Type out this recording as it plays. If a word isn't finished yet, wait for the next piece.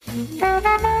Welcome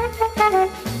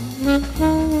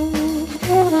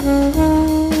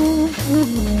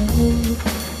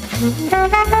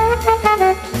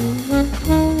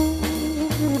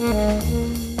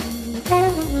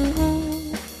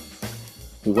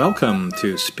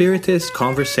to Spiritist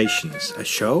Conversations, a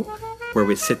show where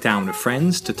we sit down with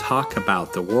friends to talk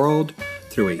about the world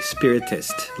through a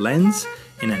Spiritist lens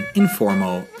in an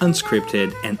informal,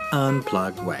 unscripted, and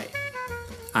unplugged way.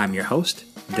 I'm your host,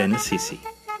 Dennis Sisi.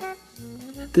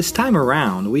 This time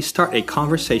around, we start a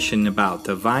conversation about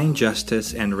divine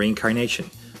justice and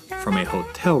reincarnation from a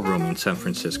hotel room in San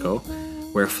Francisco,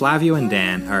 where Flavio and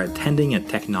Dan are attending a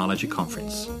technology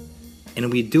conference.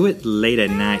 And we do it late at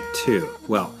night too.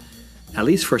 Well, at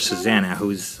least for Susanna,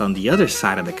 who's on the other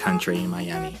side of the country in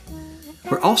Miami.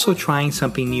 We're also trying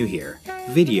something new here,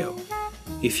 video.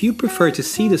 If you prefer to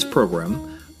see this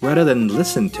program rather than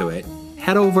listen to it,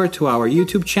 head over to our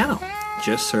YouTube channel.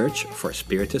 Just search for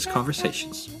Spiritist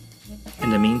Conversations.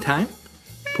 In the meantime,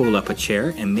 pull up a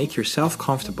chair and make yourself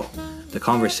comfortable. The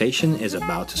conversation is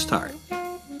about to start.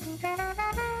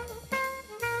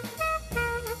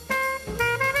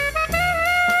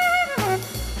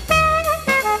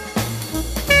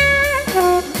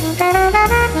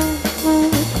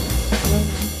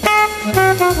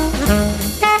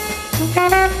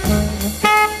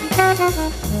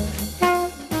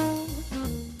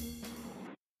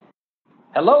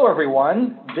 Hello,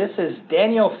 everyone. This is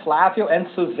Daniel, Flavio, and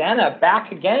Susanna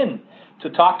back again to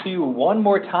talk to you one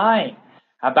more time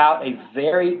about a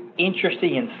very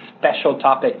interesting and special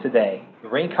topic today,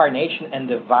 reincarnation and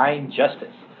divine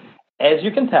justice. As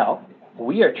you can tell,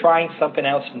 we are trying something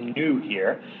else new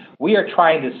here. We are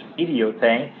trying this video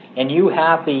thing, and you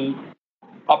have the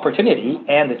opportunity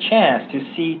and the chance to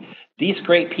see these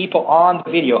great people on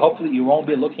the video. Hopefully you won't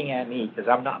be looking at me because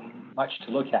I'm not much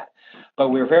to look at. But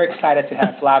we're very excited to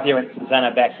have Flavio and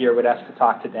Susanna back here with us to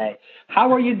talk today.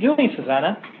 How are you doing,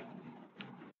 Susanna?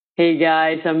 Hey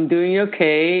guys, I'm doing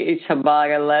okay. It's about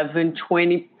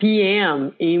 11:20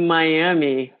 p.m. in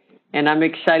Miami, and I'm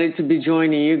excited to be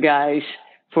joining you guys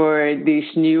for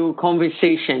this new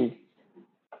conversation.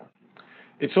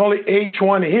 It's only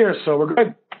 8:20 here, so we're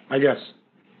good, I guess.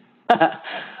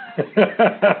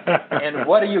 And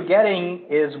what are you getting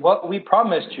is what we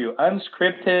promised you,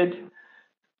 unscripted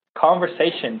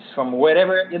conversations from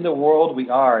wherever in the world we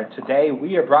are. And today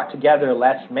we are brought together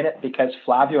last minute because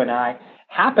Flavio and I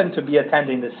happen to be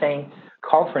attending the same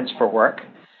conference for work.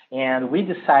 And we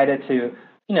decided to,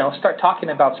 start talking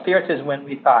about spiritism when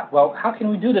we thought, well, how can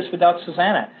we do this without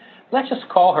Susanna? Let's just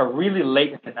call her really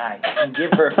late in the night and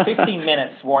give her 15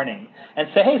 minutes warning and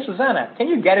say, hey, Susanna, can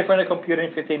you get in front of the computer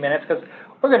in 15 minutes? Because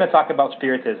we're going to talk about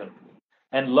spiritism.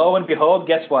 And lo and behold,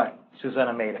 guess what?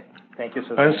 Susanna made it. Thank you,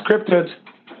 Susanna. Unscripted.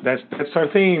 That's our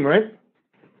theme, right?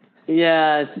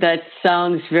 Yeah, that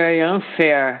sounds very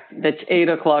unfair. That's 8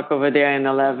 o'clock over there and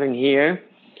 11 here.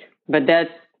 But that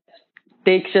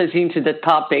takes us into the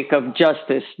topic of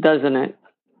justice, doesn't it?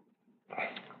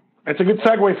 It's a good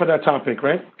segue for that topic,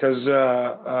 right? Because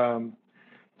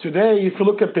today, if you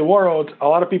look at the world, a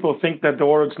lot of people think that the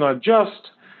world's not just.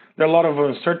 There are a lot of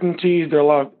uncertainties, there are a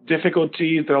lot of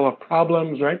difficulties, there are a lot of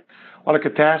problems, right? A lot of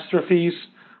catastrophes.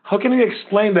 How can we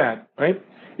explain that, right?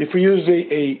 If we use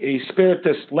a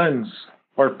spiritist lens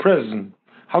or prism,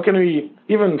 how can we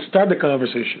even start the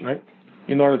conversation, right?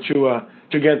 In order to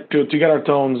get our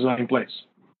tones in place.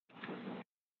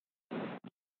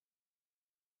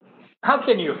 How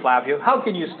can you, Flavio? How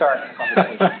can you start the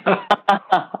conversation?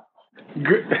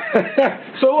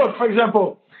 So look, for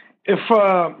example, if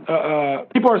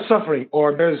people are suffering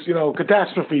or there's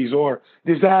catastrophes or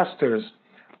disasters,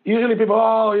 usually people,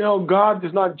 God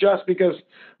is not just because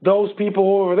those people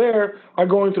over there are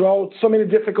going through so many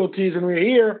difficulties and we're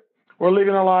here, we're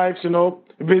living our lives,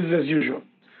 business as usual.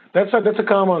 That's a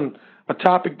common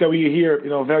topic that we hear,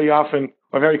 very often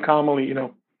or very commonly,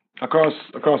 across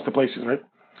the places, right?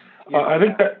 I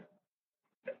think that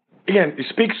again, it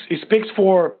speaks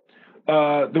for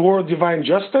the word divine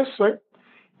justice, right?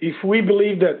 If we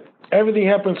believe that everything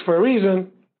happens for a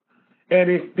reason, and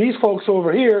if these folks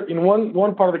over here in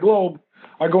one part of the globe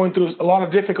are going through a lot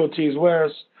of difficulties,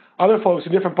 whereas other folks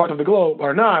in different parts of the globe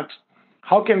are not,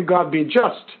 how can God be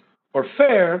just or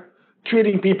fair,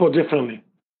 treating people differently?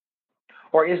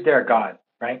 Or is there a God,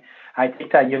 right? I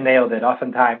think that you nailed it.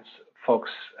 Oftentimes,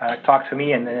 folks talk to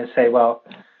me and then say, well,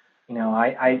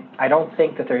 I don't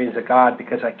think that there is a God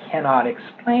because I cannot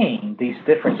explain these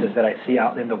differences that I see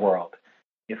out in the world.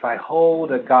 If I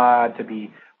hold a God to be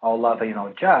all loving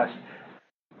and just,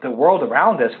 the world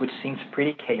around us, which seems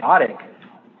pretty chaotic,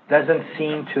 doesn't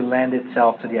seem to lend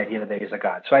itself to the idea that there is a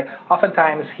God. So I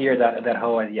oftentimes hear that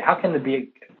whole idea, how can there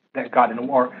be that God,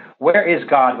 or where is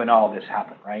God when all this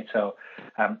happened, right? So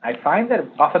I find that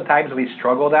oftentimes we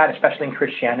struggle that, especially in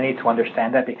Christianity, to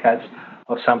understand that because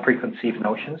of some preconceived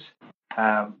notions.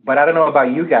 But I don't know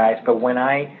about you guys, but when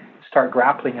I start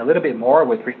grappling a little bit more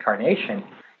with reincarnation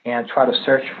and try to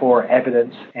search for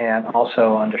evidence and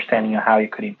also understanding of how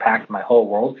it could impact my whole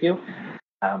worldview,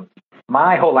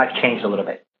 my whole life changed a little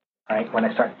bit, right, when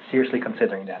I started seriously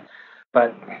considering that.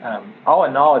 But all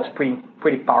in all, it's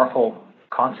pretty powerful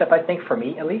concept, I think, for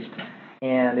me at least.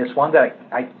 And it's one that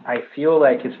I feel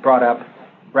like it's brought up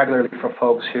regularly for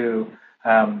folks who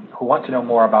want to know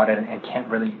more about it and can't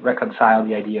really reconcile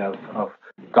the idea of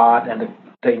God and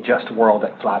the unjust world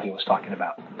that Flavio was talking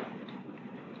about.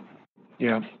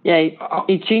 Yeah,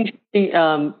 it's interesting.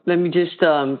 Let me just,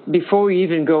 before we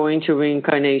even go into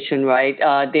reincarnation, right?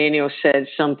 Daniel said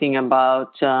something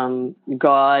about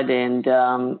God,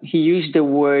 and he used the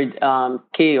word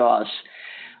chaos.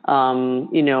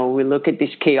 We look at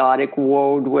this chaotic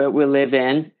world where we live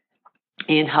in,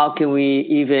 and how can we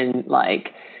even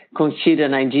consider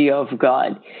an idea of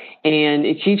God? And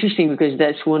it's interesting because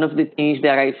that's one of the things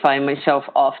that I find myself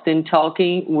often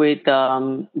talking with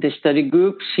the study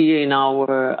groups here in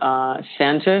our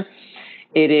center.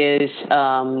 It is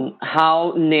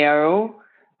how narrow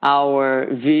our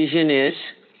vision is.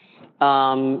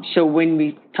 So when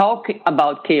we talk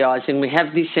about chaos and we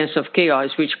have this sense of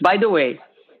chaos, which, by the way,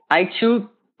 I too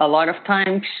a lot of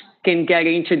times can get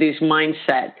into this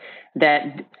mindset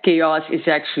that chaos is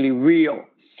actually real.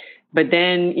 But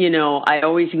then, I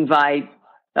always invite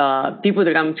people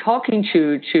that I'm talking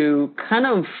to kind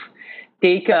of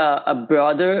take a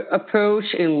broader approach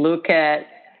and look at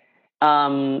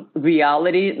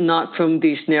reality, not from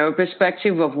this narrow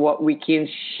perspective of what we can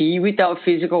see with our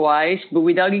physical eyes, but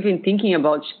without even thinking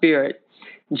about spirit,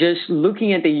 just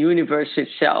looking at the universe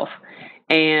itself.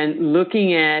 And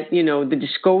looking at, the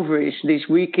discoveries. This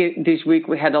week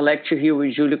we had a lecture here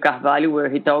with Júlio Carvalho where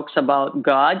he talks about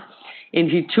God. And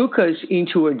he took us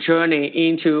into a journey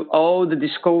into all the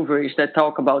discoveries that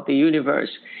talk about the universe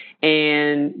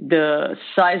and the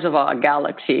size of our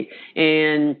galaxy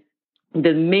and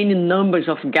the many numbers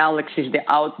of galaxies that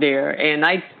are out there. And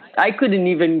I couldn't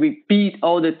even repeat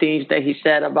all the things that he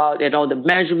said about it, all the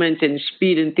measurements and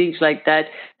speed and things like that.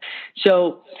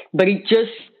 So, but it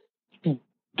just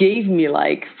gave me,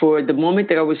 for the moment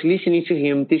that I was listening to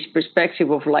him, this perspective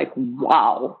of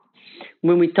wow.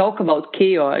 When we talk about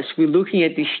chaos, we're looking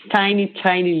at this tiny,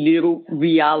 tiny little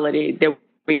reality that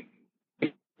we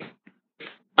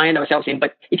find ourselves in.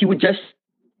 But if you would just,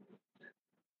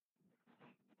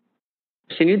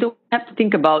 and you don't have to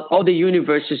think about all the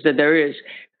universes that there is.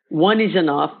 One is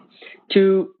enough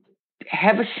to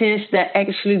have a sense that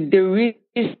actually there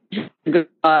is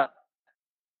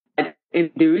and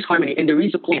there is harmony and there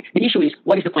is a plan. The issue is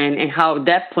what is the plan and how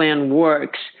that plan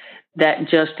works that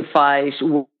justifies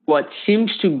what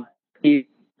seems to be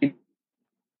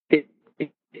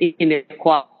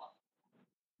inequality.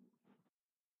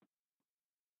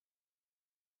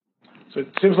 So it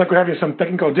seems like we're having some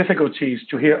technical difficulties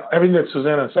to hear everything that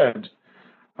Susanna said.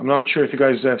 I'm not sure if you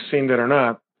guys have seen that or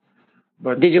not.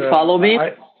 But did you follow me?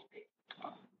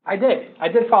 I did. I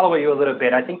did follow you a little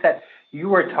bit. I think that you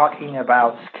were talking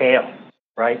about scale,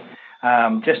 right?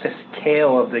 Just the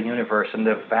scale of the universe and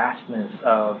the vastness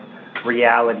of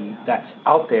reality that's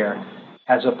out there,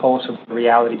 as opposed to the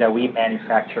reality that we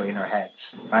manufacture in our heads,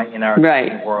 right? In our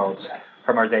worlds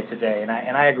from our day to day. And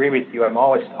I agree with you. I'm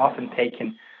often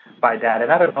taken by that.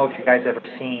 And I don't know if you guys have ever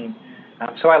seen.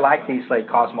 So I like these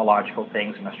cosmological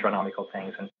things and astronomical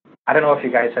things. And I don't know if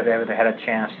you guys have ever had a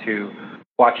chance to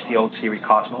watch the old series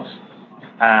Cosmos,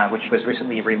 which was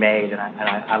recently remade, and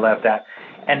I love that.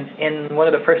 And in one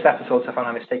of the first episodes, if I'm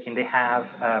not mistaken,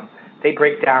 they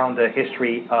break down the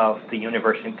history of the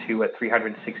universe into a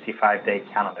 365-day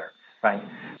calendar, right?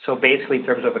 So basically, in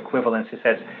terms of equivalence, it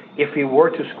says if we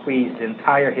were to squeeze the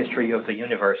entire history of the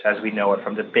universe as we know it,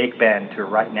 from the Big Bang to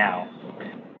right now,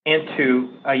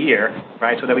 into a year,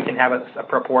 right, so that we can have a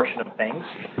proportion of things,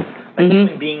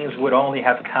 human beings would only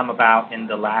have come about in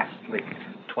the last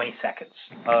 20 seconds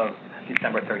of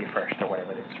December 31st or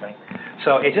whatever it is, right?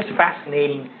 So it's just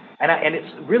fascinating, and it's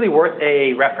really worth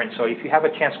a reference. So if you have a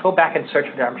chance, go back and search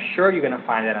for that. I'm sure you're going to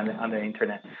find that on the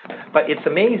internet. But it's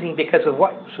amazing because of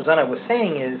what Susanna was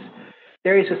saying is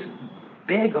there is this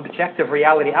big objective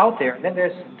reality out there, and then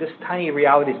there's this tiny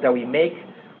realities that we make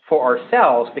for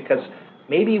ourselves because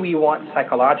maybe we want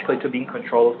psychologically to be in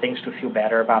control of things to feel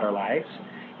better about our lives,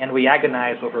 and we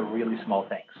agonize over really small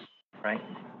things, right?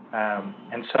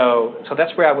 And so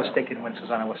that's where I was thinking when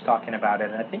Susanna was talking about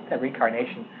it. And I think that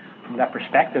reincarnation, from that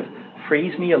perspective,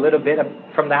 frees me a little bit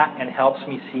from that and helps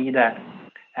me see that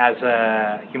as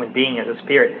a human being, as a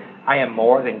spirit, I am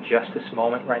more than just this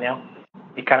moment right now.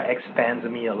 It kind of expands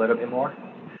me a little bit more.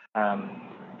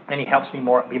 And he helps me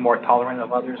be more tolerant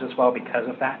of others as well because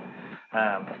of that.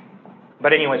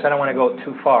 But anyways, I don't want to go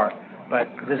too far.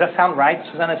 But does that sound right,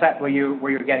 Susanna? Is that where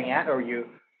you're getting at, or are you?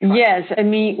 Yes, I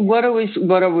mean what I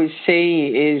was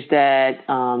saying is that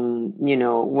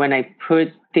when I put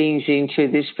things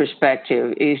into this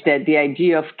perspective, is that the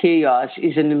idea of chaos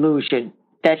is an illusion.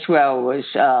 That's where I was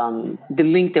the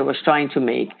link that I was trying to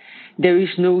make. There is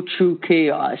no true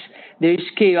chaos. There is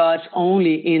chaos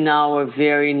only in our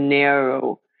very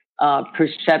narrow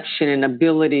perception and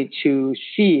ability to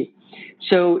see.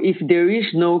 So if there is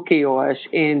no chaos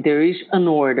and there is an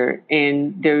order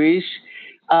and there is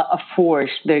a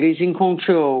force that is in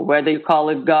control, whether you call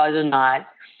it God or not,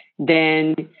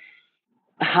 then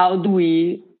how do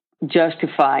we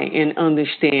justify and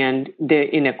understand the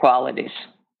inequalities?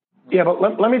 Yeah, but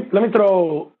let me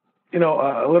throw a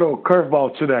little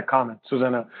curveball to that comment,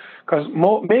 Susanna, because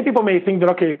many people may think that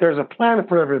okay, there's a plan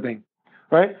for everything,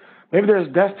 right? Maybe there's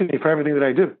destiny for everything that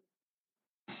I do.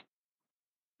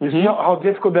 You see how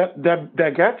difficult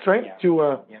that gets, right?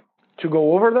 Yeah. To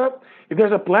go over that. If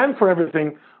there's a plan for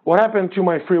everything, what happened to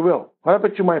my free will? What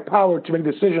happened to my power to make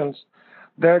decisions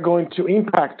that are going to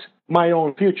impact my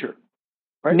own future?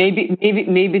 Right? Maybe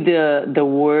the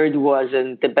word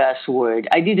wasn't the best word.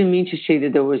 I didn't mean to say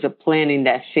that there was a plan in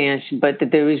that sense, but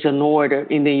that there is an order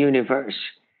in the universe.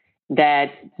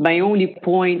 That my only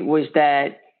point was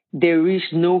that there is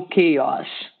no chaos.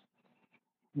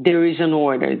 There is an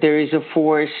order. There is a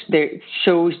force that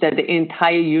shows that the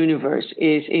entire universe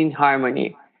is in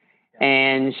harmony.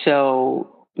 And so,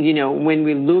 when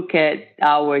we look at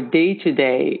our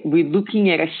day-to-day, we're looking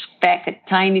at a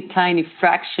tiny, tiny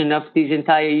fraction of this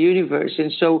entire universe.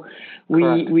 And so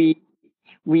we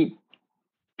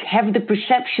have the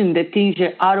perception that things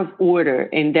are out of order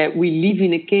and that we live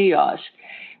in a chaos.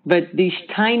 But this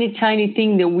tiny, tiny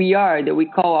thing that we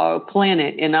call our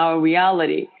planet and our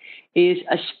reality, is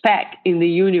a speck in the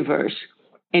universe.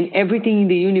 And everything in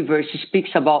the universe speaks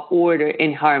about order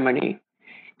and harmony.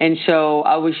 And so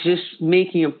I was just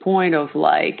making a point of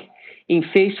in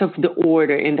face of the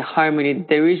order and the harmony that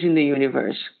there is in the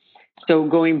universe. So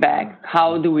going back,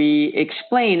 how do we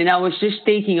explain? And I was just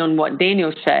taking on what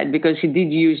Daniel said because he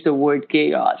did use the word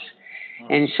chaos.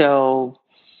 And so,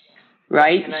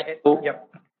 right? Yep.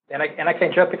 And I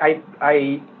can jump in.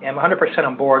 I am 100%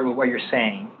 on board with what you're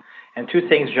saying. And two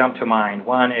things jump to mind.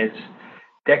 One is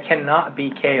there cannot be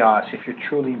chaos if you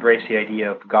truly embrace the idea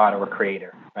of God or a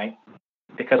creator, right?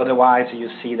 Because otherwise you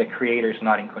see the creator is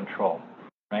not in control,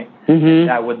 right? Mm-hmm.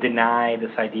 That would deny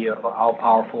this idea of an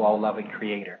all-powerful, all-loving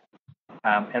creator.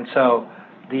 And so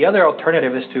the other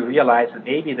alternative is to realize that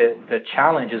maybe the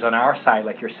challenge is on our side,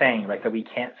 like you're saying, right? That we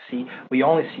can't see, we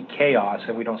only see chaos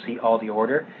and we don't see all the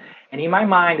order. And in my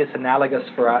mind, it's analogous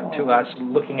to us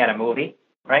looking at a movie,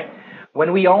 right?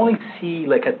 When we only see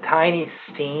a tiny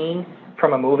scene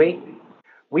from a movie,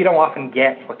 we don't often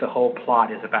get what the whole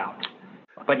plot is about.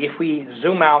 But if we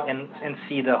zoom out and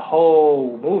see the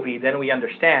whole movie, then we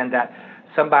understand that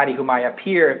somebody who might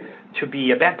appear to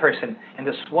be a bad person in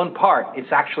this one part,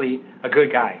 it's actually a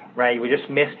good guy, right? We just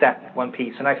missed that one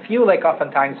piece. And I feel like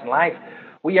oftentimes in life,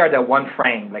 we are the one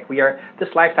frame. This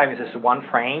lifetime is this one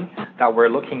frame that we're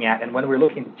looking at. And when we're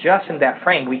looking just in that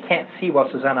frame, we can't see what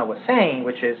Susanna was saying,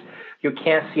 which is you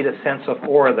can't see the sense of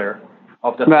order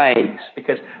of the things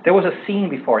because there was a scene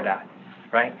before that,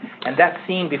 right? And that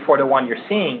scene before the one you're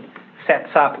seeing sets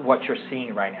up what you're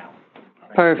seeing right now.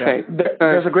 Right? Perfect. Yeah.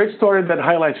 There's a great story that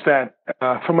highlights that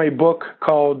from a book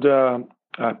called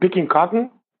Picking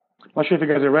Cotton. I'm not sure if you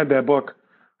guys have read that book.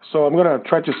 So I'm going to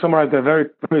try to summarize that very,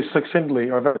 very succinctly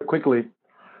or very quickly.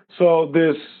 So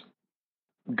this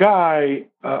guy,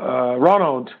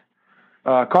 Ronald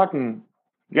Cotton,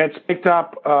 gets picked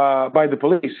up by the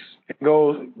police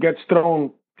and gets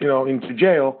thrown, into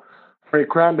jail for a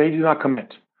crime that he did not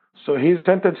commit. So he's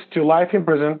sentenced to life in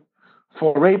prison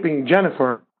for raping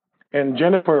Jennifer, and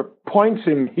Jennifer points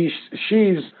him.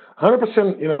 She's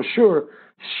 100%, sure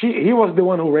he was the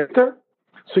one who raped her.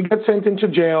 So he gets sent into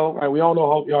jail. Right? We all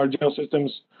know how our jail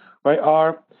systems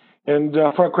are, and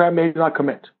for a crime that he did not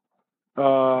commit.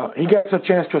 He gets a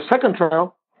chance to a second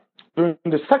trial. During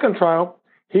the second trial,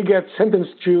 he gets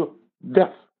sentenced to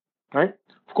death, right?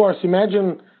 Of course,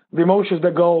 imagine the emotions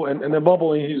that go and the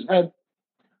bubble in his head.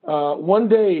 One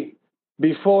day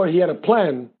before he had a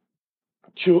plan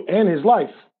to end his life,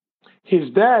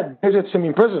 his dad visits him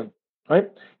in prison, right?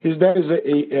 His dad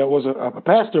was a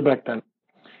pastor back then,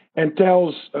 and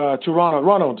tells to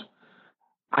Ronald,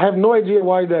 I have no idea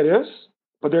why that is,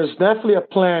 but there's definitely a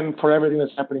plan for everything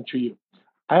that's happening to you.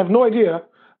 I have no idea,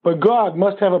 but God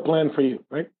must have a plan for you,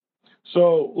 right?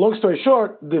 So, long story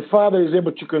short, the father is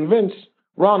able to convince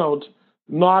Ronald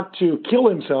not to kill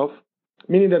himself,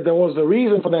 meaning that there was a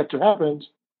reason for that to happen,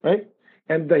 right?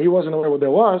 And that he wasn't aware what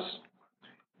there was.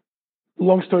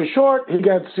 Long story short, he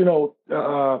gets,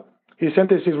 his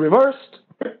sentence is reversed.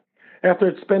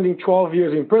 After spending 12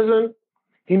 years in prison,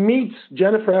 he meets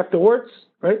Jennifer afterwards,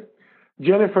 right?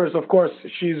 Jennifer's, of course,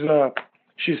 she's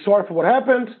sorry for what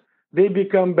happened. They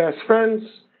become best friends,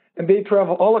 and they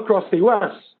travel all across the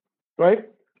U.S., right?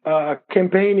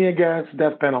 Campaigning against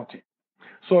death penalty.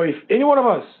 So if any one of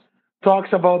us talks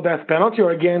about death penalty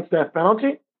or against death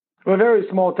penalty, with a very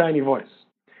small, tiny voice.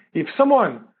 If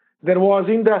someone that was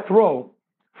in death row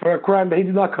for a crime that he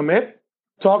did not commit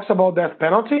talks about death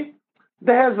penalty,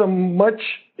 that has a much,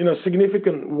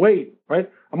 significant weight, right?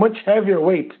 A much heavier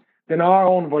weight than our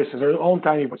own voices, our own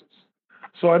tiny voices.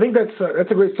 So I think that's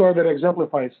a great story that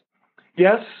exemplifies.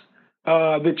 Yes,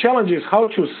 the challenge is how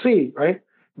to see, right,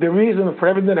 the reason for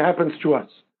everything that happens to us,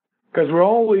 because we're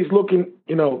always looking,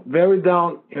 very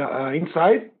down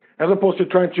inside, as opposed to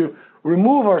trying to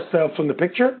remove ourselves from the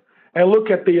picture and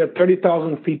look at the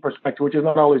 30,000 feet perspective, which is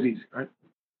not always easy, right?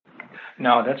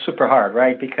 No, that's super hard,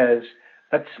 right? Because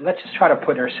let's just try to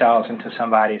put ourselves into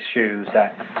somebody's shoes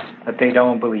that they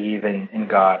don't believe in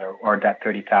God or that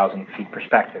 30,000 feet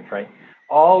perspective, right?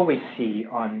 All we see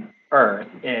on Earth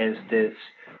is this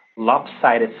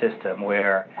lopsided system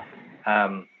where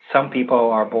some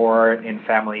people are born in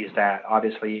families that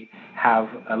obviously have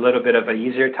a little bit of an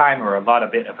easier time or a lot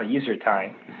of bit of an easier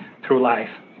time through life.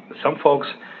 Some folks,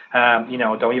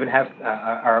 don't even have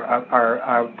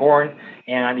are born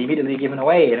and immediately given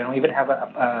away. They don't even have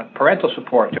a parental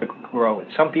support to grow.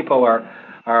 Some people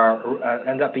are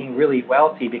end up being really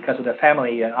wealthy because of the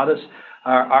family, and others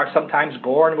are sometimes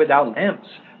born without limbs,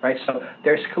 right? So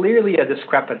there's clearly a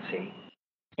discrepancy.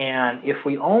 And if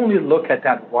we only look at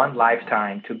that one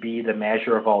lifetime to be the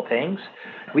measure of all things,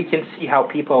 we can see how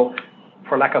people,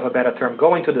 for lack of a better term,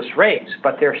 go into this race,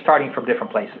 but they're starting from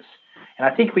different places. And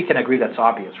I think we can agree that's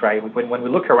obvious, right? When we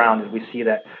look around, we see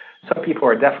that some people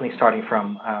are definitely starting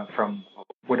from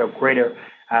with a greater,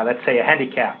 let's say, a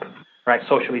handicap, right?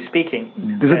 Socially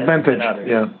speaking, disadvantage. Than others.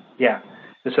 Yeah. Yeah,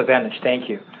 disadvantage. Thank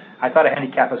you. I thought a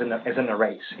handicap is in a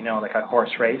race, like a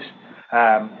horse race,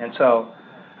 and so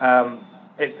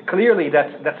clearly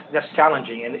that's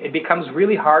challenging, and it becomes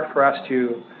really hard for us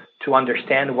to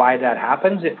understand why that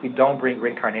happens if we don't bring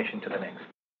reincarnation to the mix.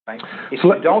 Right? If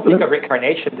you don't think of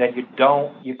reincarnation, then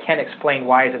you can't explain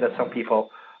why is it that some people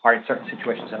are in certain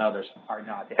situations and others are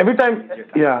not. Every time,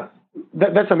 yeah,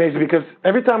 that's amazing, because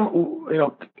every time,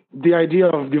 the idea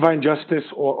of divine justice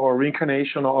or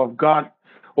reincarnation, or of God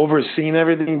overseeing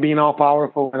everything, being all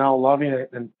powerful and all loving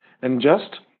and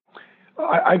just,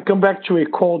 I come back to a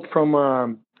quote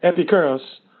from Epicurus,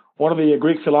 one of the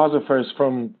Greek philosophers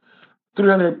from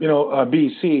 300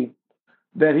 BC,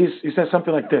 that he says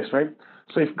something like this, right?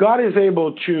 So if God is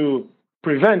able to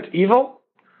prevent evil,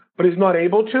 but he's not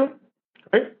able to,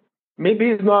 right?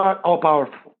 Maybe he's not all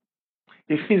powerful.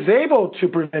 If he's able to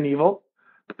prevent evil,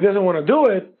 but he doesn't want to do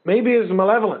it, maybe he's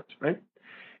malevolent, right?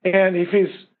 And if he's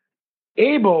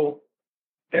able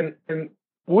and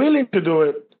willing to do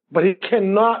it, but he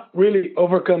cannot really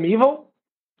overcome evil,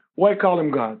 why call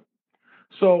him God?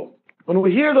 So when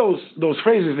we hear those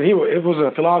phrases, and it was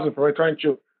a philosopher, right, trying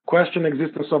to question the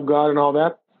existence of God and all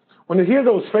that. When you hear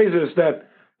those phrases that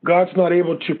God's not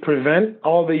able to prevent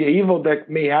all the evil that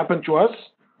may happen to us,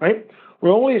 right?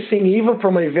 We're only seeing evil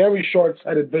from a very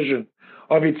short-sighted vision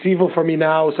of it's evil for me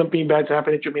now, something bad's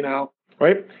happening to me now,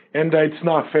 right? And it's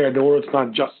not fair, the world's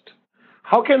not just.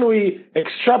 How can we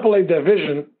extrapolate that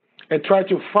vision and try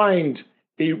to find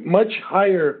a much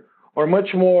higher or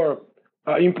much more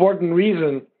important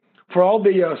reason for all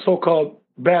the so-called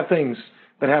bad things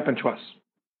that happen to us?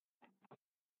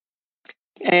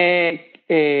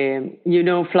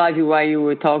 Flavio, while you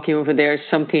were talking over there,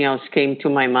 something else came to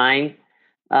my mind.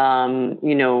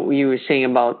 You were saying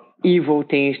about evil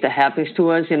things that happens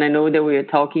to us, and I know that we are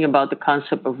talking about the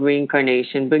concept of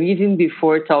reincarnation, but even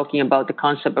before talking about the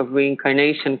concept of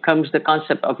reincarnation comes the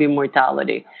concept of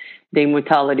immortality, the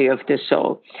immortality of the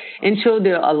soul. And so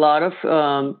there are a lot of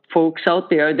folks out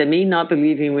there that may not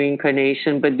believe in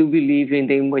reincarnation, but do believe in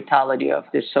the immortality of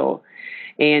the soul.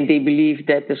 And they believe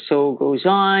that the soul goes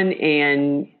on,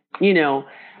 and,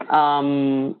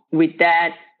 with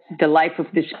that, the life of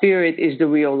the spirit is the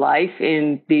real life,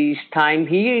 and this time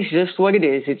here is just what it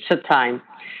is. It's a time.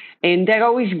 And that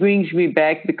always brings me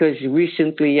back, because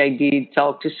recently I did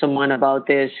talk to someone about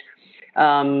this,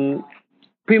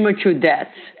 premature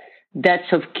deaths.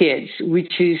 deaths of kids,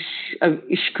 which is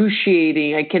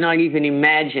excruciating. I cannot even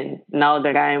imagine now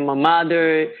that I am a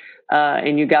mother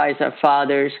and you guys are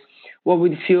fathers, what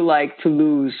would it feel like to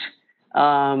lose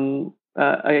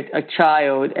a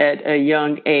child at a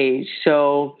young age.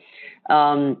 So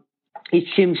it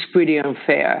seems pretty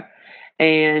unfair.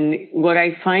 And what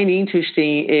I find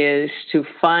interesting is to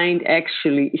find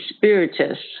actually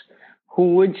spiritists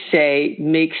who would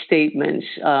make statements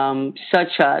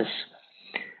such as,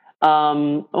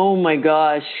 oh my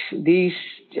gosh, this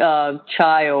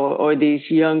child or this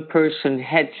young person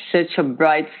had such a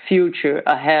bright future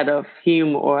ahead of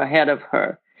him or ahead of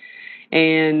her.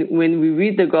 And when we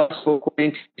read the Gospel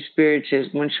according to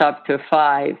Spiritism, chapter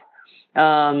 5,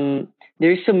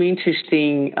 there's some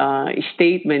interesting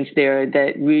statements there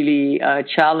that really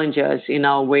challenge us in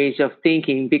our ways of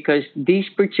thinking, because this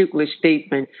particular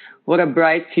statement, what a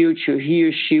bright future he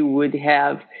or she would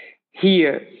have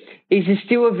here, is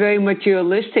still a very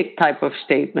materialistic type of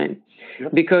statement.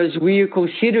 Yep. Because we are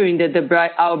considering that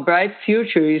our bright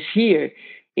future is here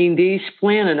in this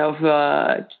planet of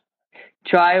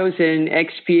trials and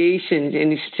expiations,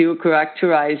 and is still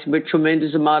characterized by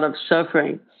tremendous amount of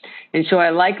suffering. And so I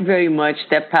like very much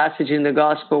that passage in the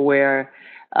Gospel where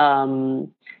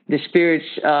the spirits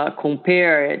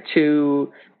compare it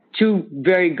to two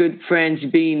very good friends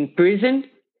being imprisoned,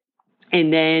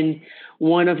 and then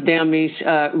one of them is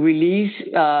released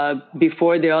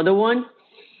before the other one,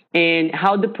 and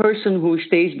how the person who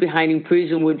stays behind in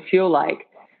prison would feel like.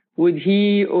 Would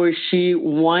he or she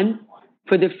want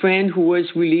for the friend who was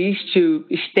released to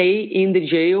stay in the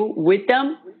jail with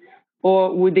them?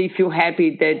 Or would they feel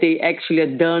happy that they actually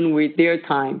are done with their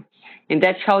time? And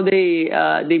that's how they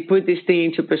put this thing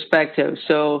into perspective.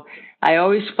 So I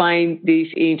always find this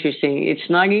interesting. It's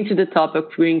not into the topic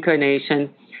of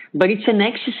reincarnation, but it's an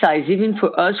exercise even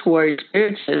for us who are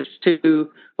spiritists to,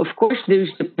 of course, there's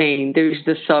the pain, there's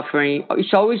the suffering.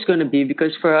 It's always going to be,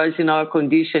 because for us in our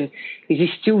condition, it is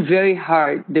still very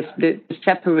hard, the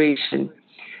separation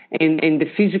and the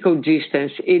physical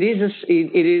distance. It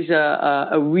is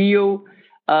a real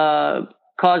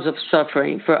cause of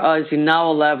suffering for us in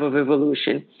our level of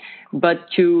evolution. But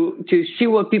to see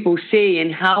what people say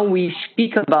and how we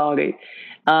speak about it,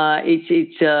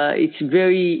 it's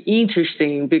very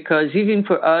interesting, because even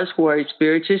for us who are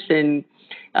spiritists and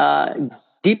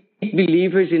deep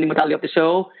believers in the immortality of the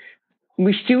soul,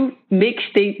 we still make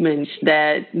statements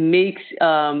that makes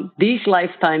this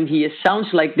lifetime here sounds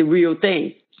like the real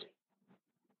thing.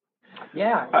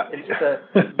 Yeah, it's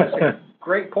a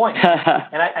great point.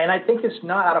 And I think it's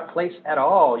not out of place at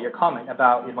all, your comment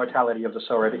about immortality of the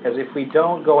soul, right? Because if we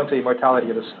don't go into the immortality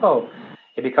of the soul,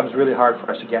 it becomes really hard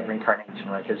for us to get reincarnation,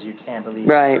 right? Because you can't believe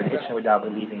reincarnation without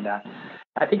believing that.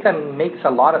 I think that makes a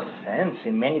lot of sense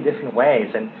in many different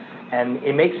ways. And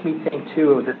it makes me think,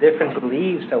 too, of the different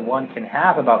beliefs that one can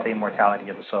have about the immortality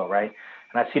of the soul, right?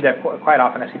 And I see that quite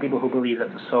often. I see people who believe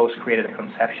that the soul is created at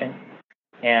conception,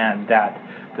 and that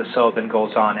the soul then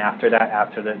goes on after that,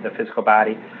 after the physical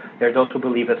body. There are those who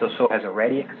believe that the soul has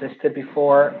already existed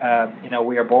before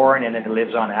we are born, and then it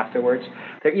lives on afterwards.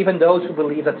 There are even those who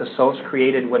believe that the soul is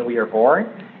created when we are born,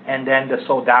 and then the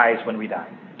soul dies when we die,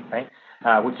 right?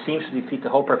 Which seems to defeat the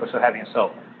whole purpose of having a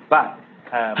soul. But,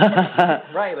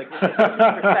 right, like, it's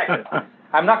perspective.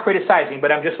 I'm not criticizing,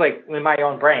 but I'm just like in my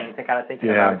own brain to kind of thinking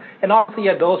about it. And obviously,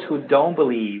 there are those who don't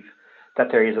believe that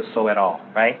there is a soul at all,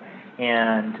 right?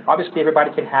 And obviously,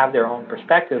 everybody can have their own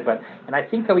perspective, and I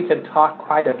think that we can talk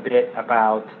quite a bit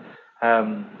about,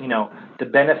 the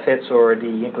benefits or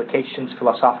the implications,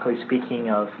 philosophically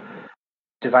speaking, of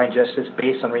divine justice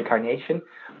based on reincarnation.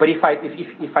 But if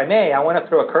I may, I want to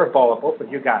throw a curveball at both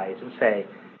of you guys and say,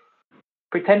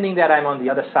 pretending that I'm on the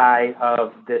other side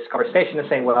of this conversation and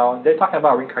saying, well, they're talking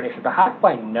about reincarnation, but how do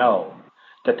I know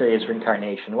that there is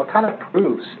reincarnation? What kind of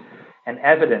proofs and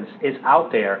evidence is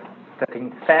out there that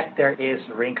in fact there is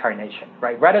reincarnation,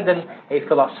 right? Rather than a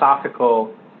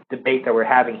philosophical debate that we're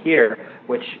having here,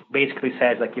 which basically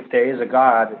says, like, if there is a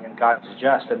God and God is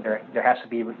just, then there has to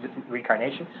be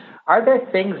reincarnation. Are there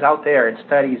things out there and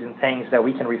studies and things that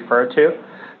we can refer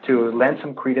to lend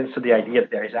some credence to the idea that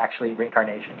there is actually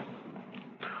reincarnation?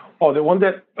 Oh, the one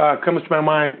that comes to my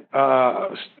mind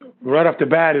right off the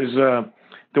bat is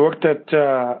the work that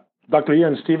Dr.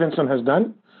 Ian Stevenson has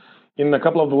done. In a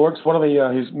couple of the works, one of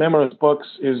his memorable books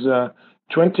is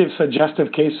 20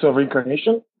 Suggestive Cases of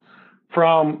Reincarnation,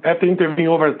 after interviewing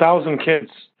over 1,000 kids.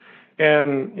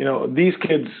 And, these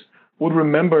kids would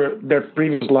remember their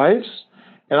previous lives.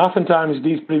 And oftentimes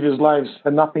these previous lives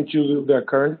had nothing to do with their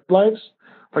current lives.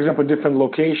 For example, different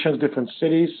locations, different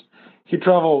cities. He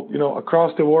traveled,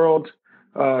 across the world,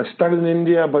 started in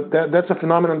India, but that's a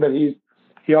phenomenon that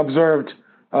he observed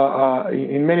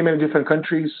in many different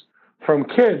countries from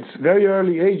kids, very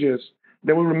early ages,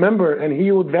 that would remember, and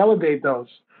he would validate those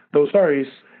stories,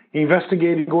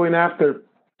 investigating, going after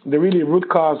the really root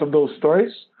cause of those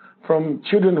stories from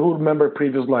children who remember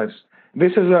previous lives.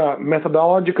 This is a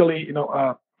methodologically,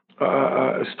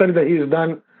 a study that he has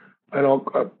done,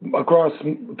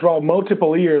 throughout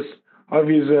multiple years of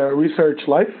his research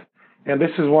life, and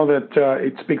this is one that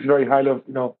it speaks very highly of,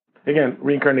 again,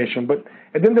 reincarnation. But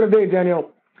at the end of the day,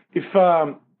 Daniel, if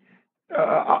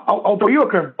I'll throw you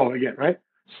a curveball again, right?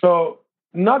 So,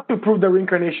 not to prove that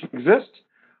reincarnation exists,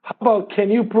 how about can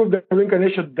you prove that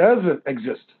reincarnation doesn't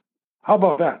exist? How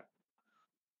about that?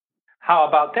 How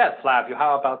about that, Flavio?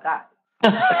 How about that?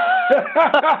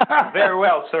 Very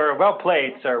well, sir. Well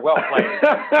played, sir. Well played.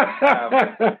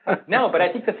 No, but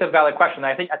I think that's a valid question.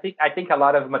 I think a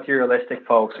lot of materialistic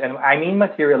folks, and I mean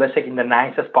materialistic in the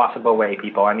nicest possible way,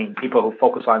 people. I mean people who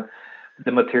focus on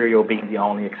the material being the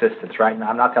only existence, right? Now,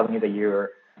 I'm not telling you that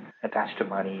you're attached to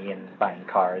money and buying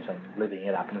cars and living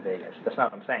it up in Vegas. That's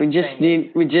not what I'm saying.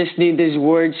 We just need these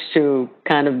words to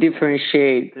kind of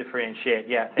differentiate.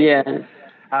 Yeah. Yeah.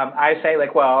 I say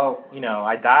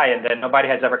I die and then nobody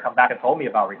has ever come back and told me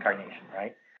about reincarnation,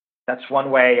 right? That's one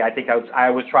way I think I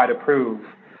would try to prove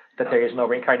that there is no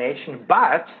reincarnation,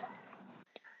 but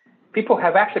people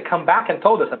have actually come back and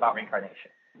told us about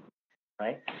reincarnation,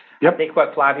 right? Yep. I think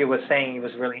what Flavio was saying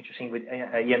was really interesting with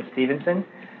Ian Stevenson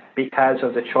because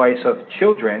of the choice of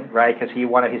children, right? Because he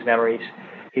wanted his memories,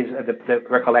 the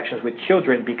recollections with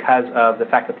children because of the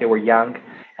fact that they were young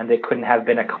and they couldn't have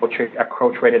been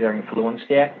acculturated or influenced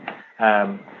yet.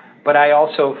 But I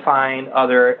also find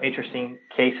other interesting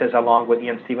cases along with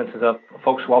Ian Stevenson of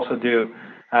folks who also do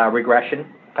regression,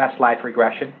 past life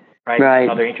regression, right?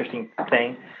 Another interesting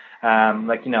thing.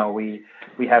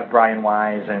 We have Brian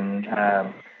Wise and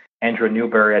Andrew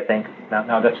Newberry, I think.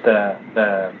 No, that's the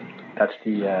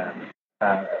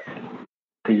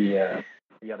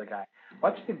other guy.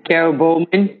 What's the Carol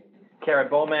Bowman. Carol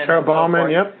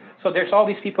Bowman, yep. So there's all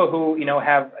these people who,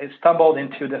 have stumbled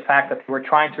into the fact that we're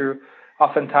trying to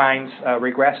oftentimes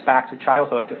regress back to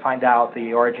childhood to find out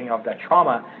the origin of that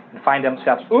trauma and find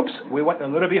themselves, oops, we went a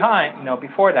little behind,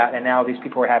 before that, and now these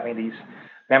people are having these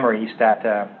memories that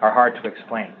are hard to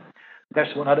explain.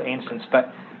 There's one other instance,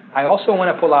 but I also want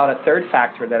to pull out a third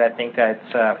factor that I think that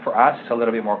for us is a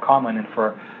little bit more common and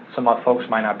for some of folks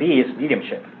might not be, is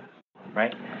mediumship,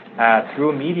 right?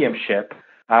 Through mediumship,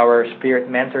 our spirit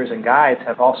mentors and guides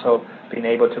have also been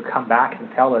able to come back and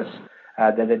tell us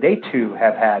that they too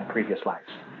have had previous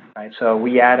lives, right? So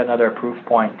we add another proof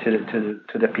point to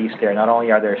the piece there. Not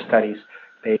only are there studies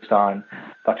based on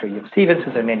Dr. Ian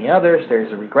Stevenson and many others, there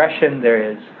is a regression, there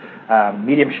is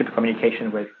mediumship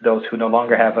communication with those who no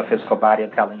longer have a physical body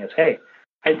and telling us, hey,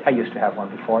 I used to have one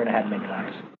before and I had many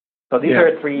lives. So these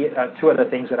are two other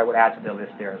things that I would add to the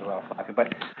list there as well, Flavio.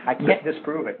 But I can't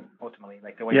disprove it ultimately,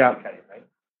 like the way you look at it, right?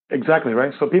 Exactly,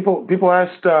 right? So people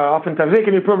ask oftentimes, hey,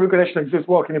 can you prove reincarnation exists?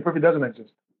 Well, can you prove it doesn't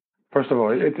exist? First of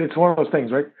all, it's one of those things,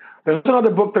 right? There's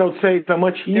another book that I would say it's a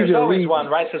much easier There's always read. one,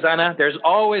 right, Susanna? There's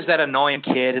always that annoying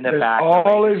kid in the back. There's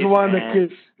always one that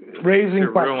keeps raising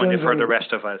questions. Ruin it for the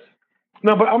rest of us.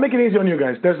 No, but I'll make it easy on you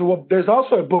guys. There's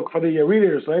also a book for the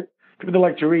readers, right? People that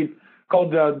like to read,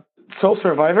 called Soul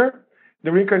Survivor,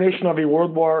 The Reincarnation of a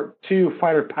World War II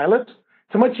Fighter Pilot.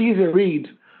 It's a much easier read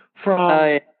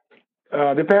from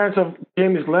the parents of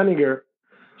James Leninger,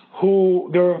 who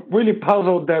they were really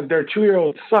puzzled that their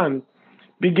 2-year-old son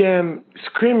began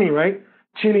screaming, right?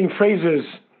 Cheating phrases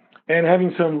and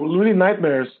having some really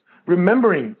nightmares,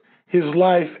 remembering his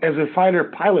life as a fighter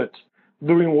pilot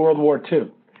during World War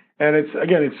II. And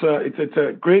it's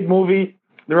a great movie.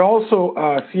 There are also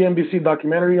a CNBC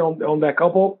documentary on that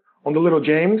couple, on the little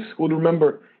James, who would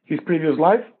remember his previous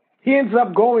life. He ends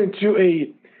up going to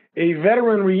a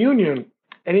veteran reunion,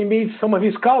 and he meets some of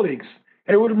his colleagues,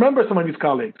 and he would remember some of his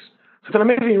colleagues. So it's an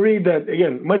amazing read that,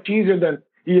 again, much easier than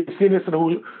Ian Stevenson,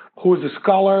 who is a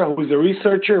scholar, who is a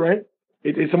researcher, right?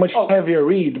 It's a much heavier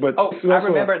read. But I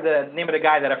remember the name of the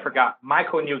guy that I forgot,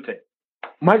 Michael Newton.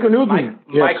 Michael Newton.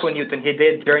 Michael Newton. He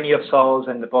did Journey of Souls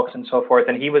and the books and so forth,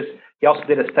 and he also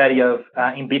did a study of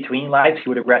in between lives. He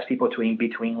would regress people to in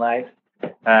between lives,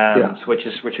 which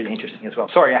is interesting as well.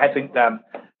 Sorry, I had to.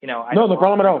 No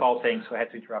problem at all. Call things, so I had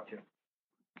to interrupt you.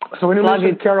 So when you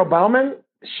mentioned Carol Bowman,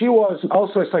 she was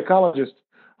also a psychologist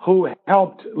who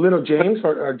helped little James,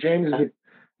 or James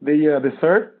the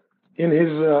third, in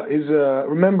his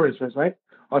remembrances, right,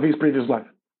 of his previous life.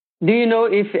 Do you know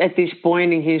if at this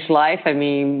point in his life, I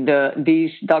mean,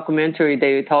 this documentary that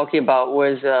you're talking about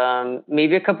was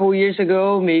maybe a couple of years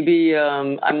ago, maybe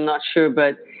I'm not sure,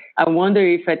 but I wonder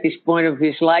if at this point of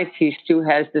his life he still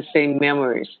has the same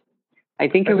memories. I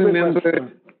think I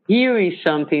remember hearing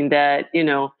something that,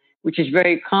 which is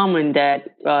very common,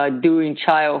 that during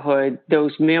childhood,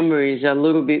 those memories are a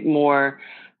little bit more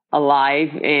alive,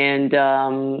 and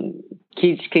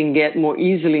kids can get more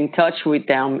easily in touch with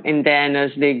them. And then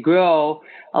as they grow,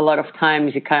 a lot of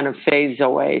times it kind of fades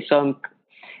away. So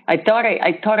I thought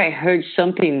I heard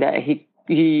something that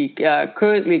he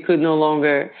currently could no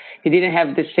longer, he didn't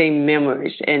have the same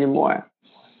memories anymore,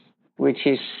 which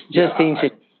is just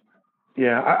interesting.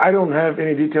 I don't have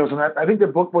any details on that. I think the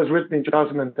book was written in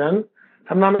 2010. If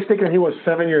I'm not mistaken, he was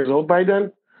 7 years old by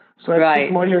then. So at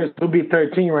 6 more years, he'll be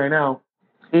 13 right now.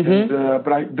 Mm-hmm. And,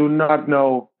 but I do not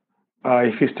know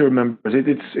if he still remembers.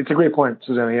 It's a great point,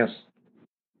 Susanna, yes.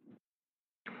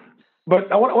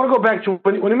 But I want to go back to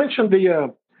when you mentioned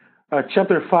the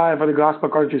chapter 5 of the Gospel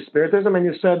according to Spiritism, and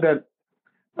you said that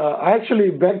I actually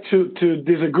beg to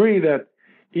disagree that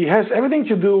he has everything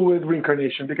to do with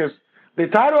reincarnation, because the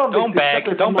title of don't beg,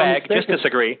 just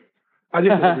disagree. I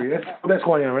disagree. That's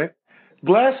who I am, right?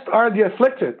 Blessed are the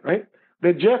afflicted, right?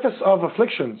 The justest of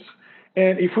afflictions.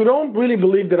 And if we don't really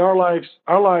believe that our lives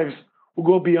will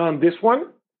go beyond this one,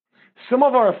 some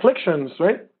of our afflictions,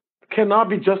 right, cannot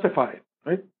be justified,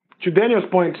 right? To Daniel's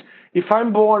point, if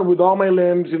I'm born with all my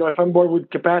limbs, if I'm born with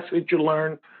capacity to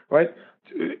learn, right?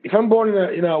 If I'm born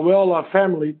in a well-off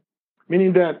family,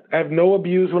 meaning that I have no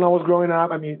abuse when I was growing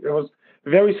up. I mean, it was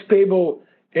very stable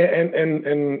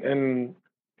and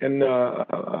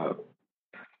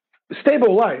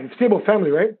stable life, stable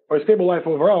family, right? Or stable life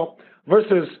overall,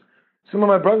 versus some of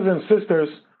my brothers and sisters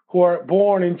who are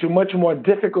born into much more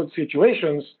difficult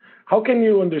situations. How can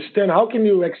you understand, how can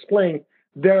you explain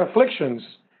their afflictions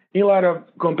in light of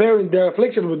comparing their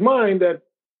affliction with mine that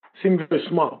seem very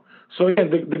small? So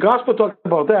again, the gospel talks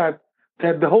about that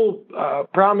the whole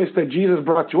promise that Jesus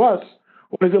brought to us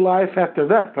was the life after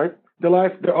death, right? The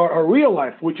life, our real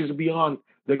life, which is beyond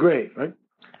the grave, right?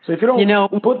 So if you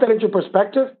don't put that into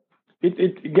perspective,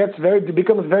 it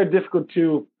becomes very difficult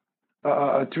to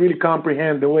really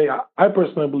comprehend the way I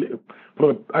personally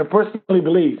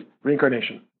believe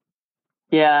reincarnation.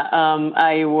 Yeah,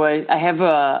 I have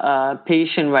a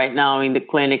patient right now in the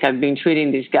clinic. I've been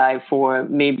treating this guy for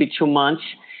maybe 2 months,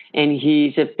 and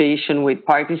he's a patient with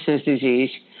Parkinson's disease.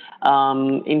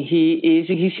 And he is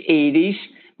in his 80s,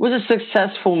 was a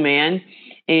successful man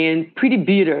and pretty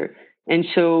bitter. And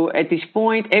so at this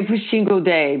point, every single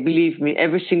day, believe me,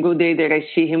 every single day that I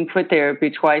see him for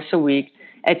therapy twice a week,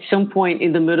 at some point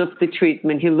in the middle of the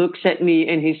treatment, he looks at me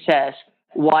and he says,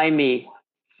 "Why me?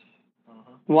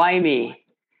 Why me?"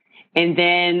 And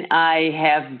then I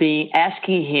have been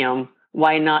asking him,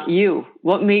 "Why not you?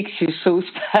 What makes you so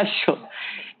special?"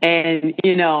 And,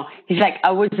 he's like,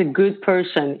 "I was a good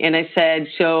person." And I said,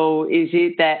 "So is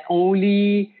it that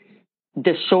only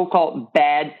the so-called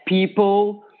bad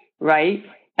people, right,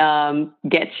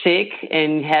 get sick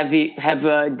and have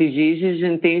diseases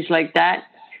and things like that?"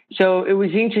 So it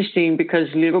was interesting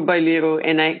because little by little,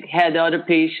 and I had other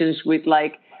patients with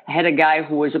I had a guy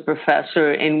who was a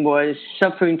professor and was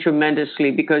suffering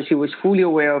tremendously because he was fully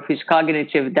aware of his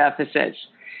cognitive deficits.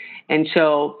 And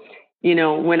so,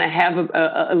 when I have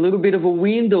a little bit of a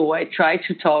window, I try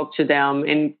to talk to them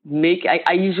and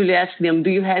I usually ask them, "Do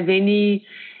you have any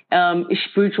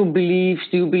spiritual beliefs?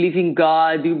 Do you believe in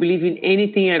God? Do you believe in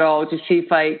anything at all?" To see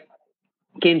if I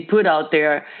can put out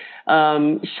there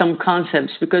some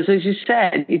concepts. Because as you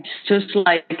said, it's just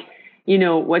like,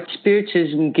 what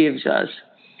Spiritism gives us.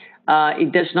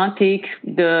 It does not take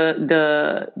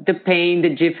the pain, the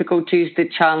difficulties, the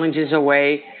challenges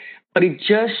away, but it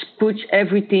just puts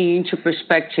everything into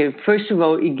perspective. First of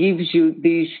all, it gives you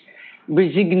this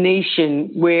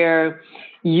resignation where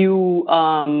you,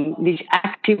 this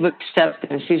active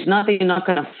acceptance. It's not that you're not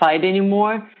going to fight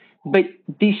anymore, but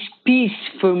this peace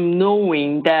from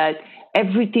knowing that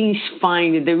everything is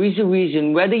fine, that there is a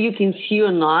reason, whether you can see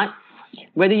or not,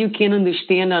 whether you can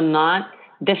understand or not,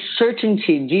 the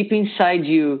certainty deep inside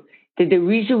you that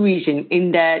there is a reason,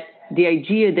 in that the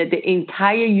idea that the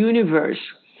entire universe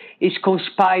is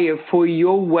conspire for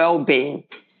your well-being.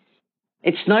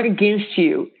 It's not against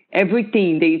you.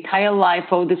 Everything, the entire life,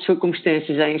 all the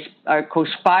circumstances are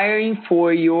conspiring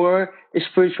for your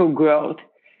spiritual growth.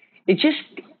 It just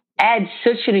adds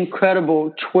such an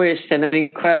incredible twist and an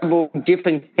incredible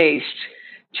different taste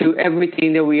to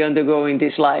everything that we undergo in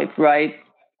this life, right?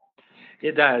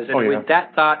 It does. And with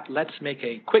that thought, let's make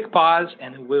a quick pause,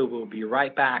 and we will be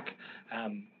right back,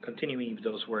 continuing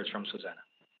those words from Susanna.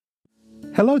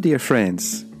 Hello, dear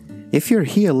friends. If you're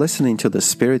here listening to the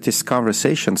Spiritist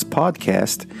Conversations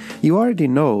podcast, you already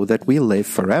know that we live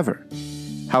forever.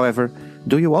 However,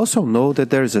 do you also know that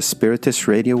there is a Spiritist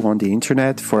radio on the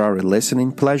internet for our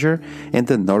listening pleasure and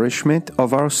the nourishment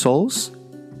of our souls?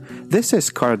 This is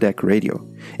Kardec Radio,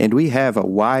 and we have a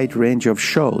wide range of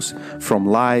shows, from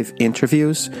live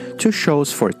interviews to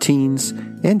shows for teens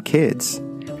and kids.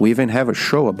 We even have a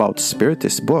show about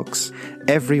Spiritist books.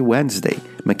 Every Wednesday,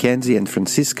 Mackenzie and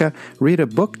Francisca read a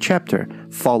book chapter,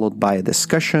 followed by a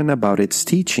discussion about its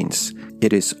teachings.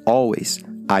 It is always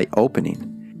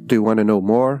eye-opening. Do you want to know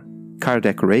more?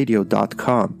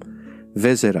 KardecRadio.com.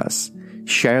 Visit us.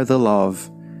 Share the love.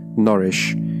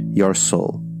 Nourish your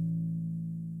soul.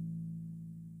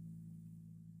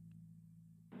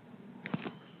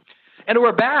 And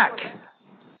we're back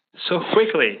so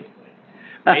quickly.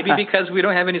 Maybe because we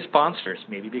don't have any sponsors.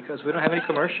 Maybe because we don't have any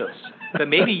commercials. But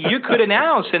maybe you could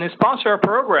announce and sponsor our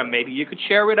program. Maybe you could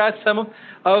share with us some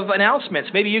of announcements.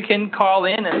 Maybe you can call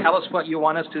in and tell us what you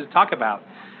want us to talk about.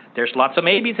 There's lots of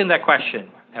maybes in that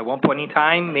question. At one point in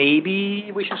time,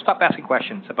 maybe we should stop asking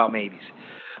questions about maybes.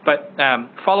 But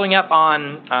following up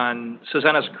on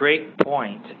Susanna's great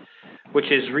point, which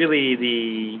is really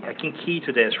the key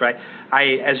to this, right?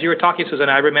 As you were talking,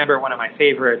 Susanna, I remember one of my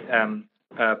favorite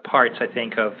parts, I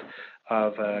think, of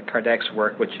Kardec's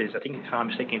work, which is, I think, if I'm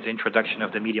mistaken, his introduction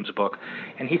of the Medium's book.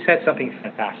 And he said something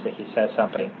fantastic. He said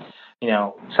something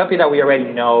that we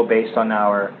already know based on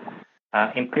our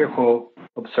empirical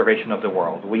observation of the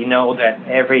world. We know that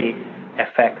every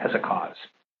effect has a cause.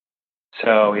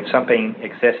 So if something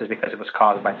exists, it's because it was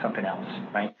caused by something else,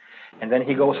 right? And then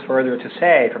he goes further to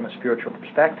say, from a spiritual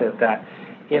perspective, that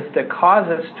if the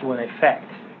causes to an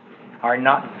effect are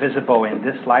not visible in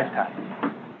this lifetime,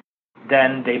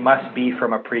 then they must be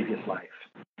from a previous life.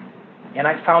 And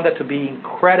I found that to be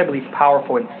incredibly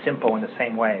powerful and simple in the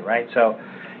same way, right? So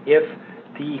if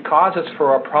the causes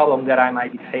for a problem that I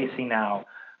might be facing now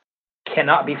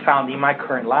cannot be found in my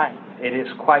current life, it is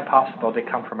quite possible they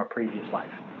come from a previous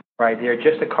life, right? They're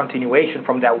just a continuation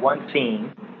from that one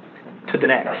scene to the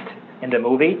next in the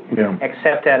movie,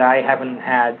 except that I haven't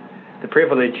had the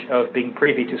privilege of being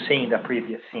privy to seeing the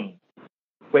previous scene,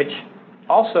 which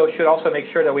should also make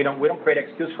sure that we don't create an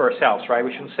excuse for ourselves, right?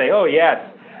 We shouldn't say, oh, yes,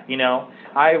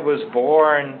 I was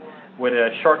born with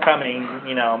a shortcoming,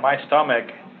 my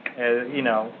stomach,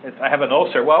 I have an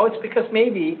ulcer. Well, it's because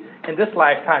maybe in this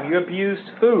lifetime you abused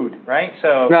food, right?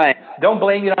 So Don't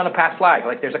blame it on a past life.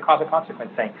 Like, there's a cause and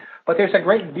consequence thing. But there's a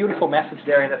great, beautiful message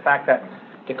there in the fact that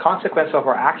the consequence of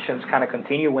our actions kind of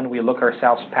continue when we look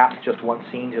ourselves past just one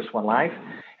scene, just one life.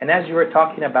 And as you were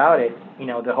talking about it,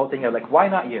 the whole thing of like, why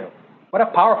not you? What a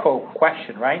powerful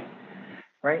question, right?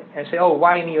 Right? And say, oh,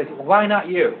 why me? Why not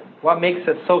you? What makes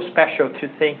it so special to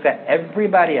think that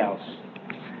everybody else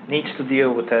needs to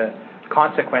deal with the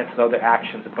consequences of their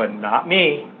actions, but not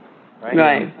me, right?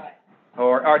 Right.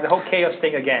 Or the whole chaos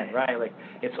thing again, right? Like,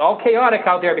 it's all chaotic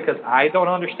out there because I don't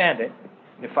understand it.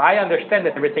 If I understand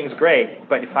it, everything's great.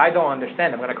 But if I don't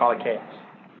understand, I'm going to call it chaos,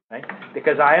 right?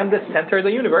 Because I am the center of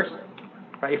the universe.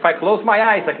 Right? If I close my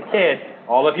eyes like a kid,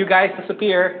 all of you guys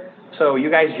disappear, so you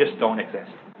guys just don't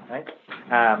exist, right?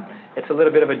 It's a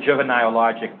little bit of a juvenile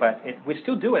logic, but we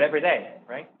still do it every day,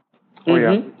 right? Oh,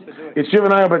 yeah. It's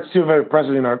juvenile, but still very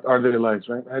present in our daily lives,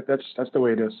 right? That's the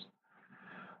way it is.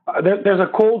 There's a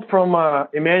quote from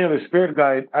Emmanuel, the Spirit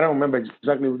Guide. I don't remember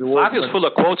exactly the words. Flavio's full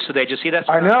of quotes today. Did you see that?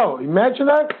 I know. Imagine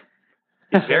that.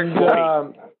 It's very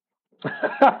quotey.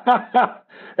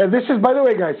 And this is, by the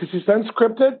way, guys, this is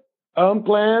unscripted,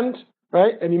 unplanned,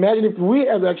 right? And imagine if we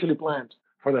had actually planned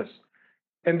for this.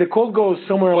 And the quote goes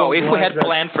somewhere along the lines. Well, if we had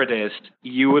planned for this,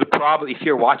 you would probably, if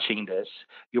you're watching this,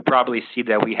 you'll probably see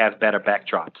that we have better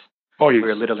backdrops. Oh, yes.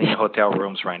 We're literally in hotel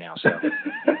rooms right now.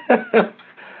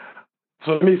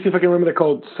 So let me see if I can remember the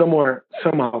quote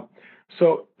somehow.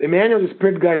 So Emmanuel, the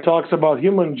Spirit Guide, talks about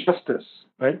human justice,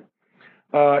 right?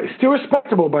 It's still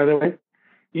respectable, by the way.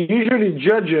 He usually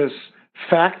judges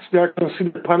facts that are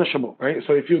considered punishable, right?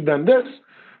 So if you've done this,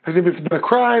 as if you've done a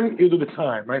crime, you do the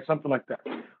time, right? Something like that.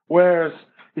 Whereas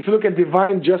if you look at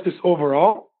divine justice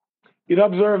overall, it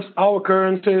observes our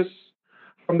occurrences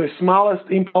from the smallest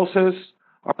impulses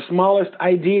or smallest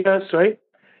ideas, right?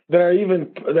 That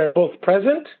are both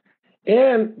present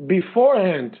and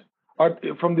beforehand are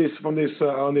from this on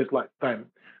this lifetime.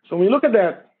 So when you look at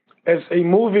that as a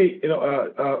movie,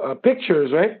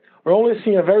 pictures, right? We're only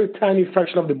seeing a very tiny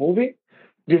fraction of the movie.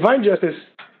 Divine justice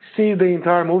sees the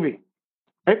entire movie,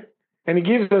 right? And it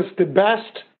gives us the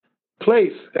best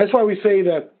place. That's why we say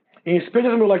that in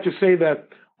Spiritism we like to say that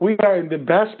we are in the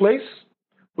best place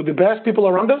with the best people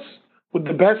around us, with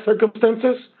the best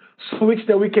circumstances, so which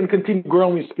that we can continue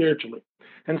growing spiritually.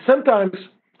 And sometimes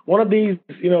one of these,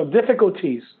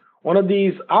 difficulties, one of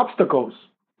these obstacles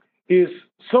is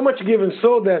so much given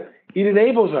so that it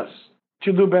enables us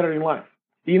to do better in life.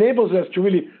 It enables us to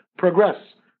really progress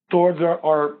towards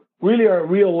our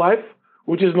real life,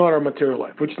 which is not our material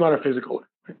life, which is not our physical life.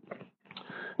 Right?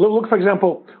 Look, for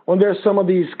example, when there's some of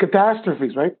these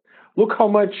catastrophes, right? Look how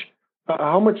much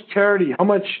charity, how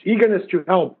much eagerness to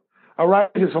help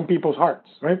arises from people's hearts,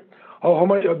 right? How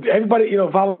much everybody,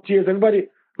 volunteers, everybody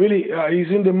really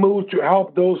is in the mood to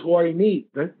help those who are in need,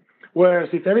 right? Whereas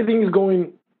if everything is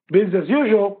going business as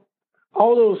usual,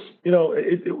 all those,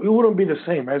 it wouldn't be the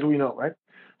same, as we know, right?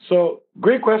 So,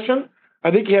 great question.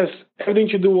 I think it has everything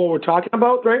to do with what we're talking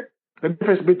about, right? The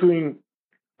difference between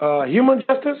human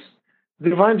justice,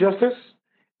 divine justice,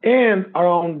 and our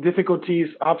own difficulties,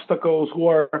 obstacles, who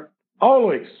are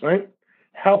always, right,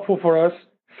 helpful for us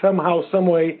somehow, some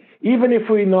way, even if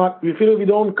we feel we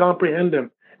don't comprehend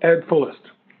them at fullest,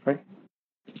 right?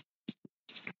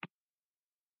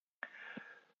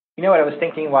 You know what I was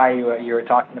thinking while you were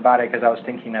talking about it, because I was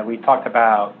thinking that we talked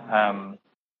about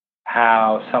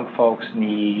how some folks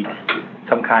need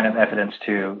some kind of evidence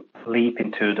to leap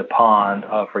into the pond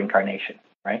of reincarnation,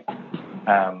 right?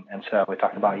 And so we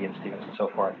talked about Ian Stevens and so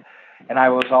forth. And I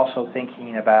was also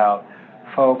thinking about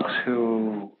folks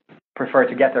who prefer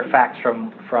to get their facts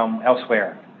from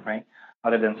elsewhere, right,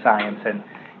 other than science.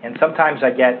 And sometimes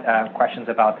I get questions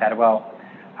about that. Well,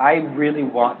 I really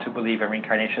want to believe in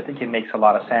reincarnation. I think it makes a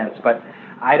lot of sense, but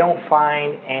I don't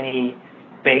find any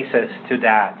basis to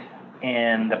that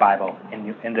in the Bible, in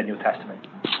the New Testament.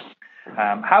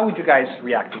 How would you guys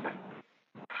react to that?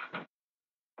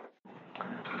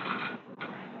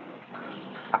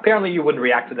 Apparently, you wouldn't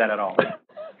react to that at all.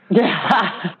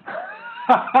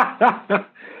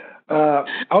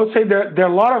 I would say there are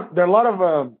a lot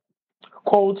of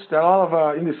quotes. There are a lot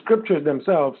of in the scriptures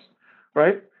themselves,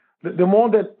 right? The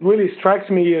one that really strikes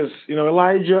me is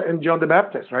Elijah and John the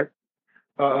Baptist, right?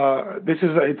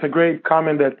 It's a great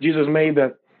comment that Jesus made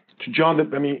that to John.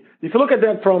 If you look at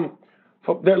that from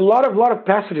there are a lot of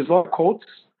passages, a lot of quotes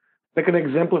that can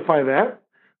exemplify that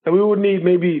we would need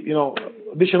maybe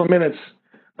additional minutes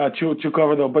to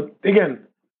cover though. But again,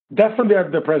 definitely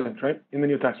they're present, right, in the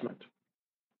New Testament.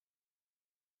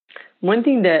 One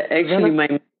thing that actually my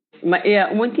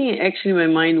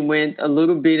mind went a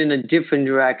little bit in a different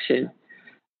direction.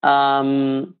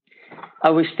 I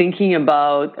was thinking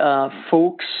about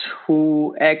folks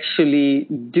who actually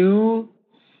do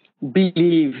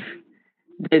believe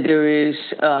that there is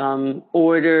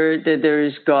order, that there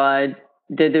is God,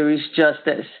 that there is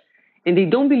justice, and they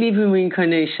don't believe in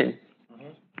reincarnation.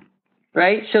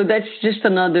 Right? So that's just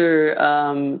another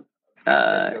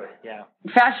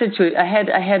facet to it. I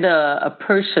had a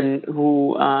person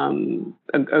who,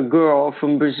 a girl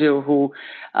from Brazil who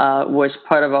was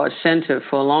part of our center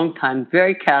for a long time,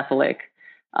 very Catholic.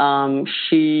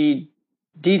 She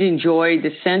did enjoy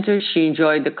the center. She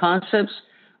enjoyed the concepts.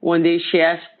 One day she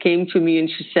came to me and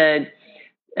she said,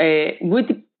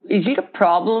 is it a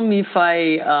problem if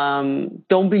I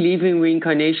don't believe in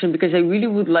reincarnation? Because I really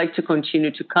would like to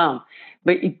continue to come.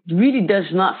 But it really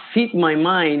does not fit my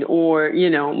mind or,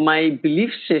 my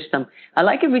belief system. I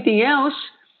like everything else.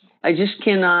 I just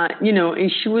cannot,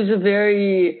 and she was a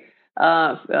very,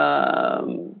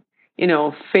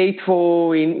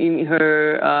 faithful in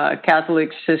her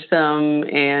Catholic system.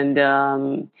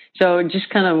 And so just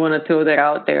kind of want to throw that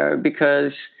out there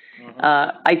because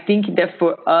I think that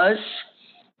for us,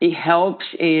 it helps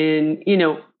in,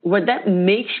 what that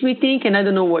makes me think, and I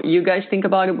don't know what you guys think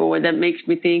about it, but what that makes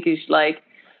me think is like,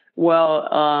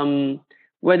 well,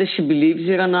 whether she believes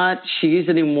it or not, she is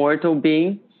an immortal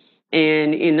being.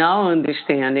 And in our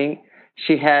understanding,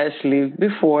 she has lived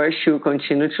before, she will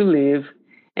continue to live.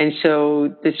 And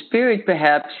so the spirit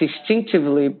perhaps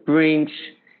instinctively brings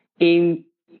in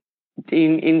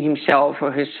himself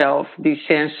or herself the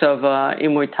sense of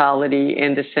immortality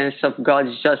and the sense of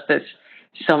God's justice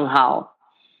somehow.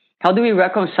 How do we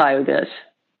reconcile this?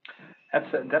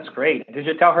 That's great. Did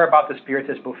you tell her about the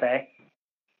Spiritist buffet?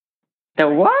 The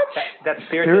what? That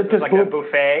Spiritist is like a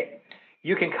buffet.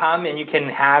 You can come and you can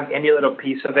have any little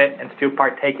piece of it and still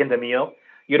partake in the meal.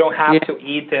 You don't have to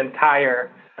eat the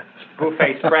entire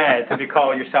buffet spread to be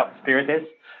called yourself a Spiritist.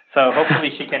 So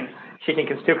hopefully she can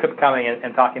still keep coming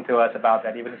and talking to us about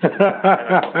that, even if it's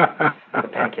the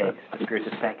pancakes, the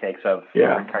Spiritist pancakes of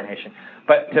reincarnation.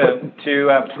 But to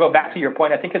go back to your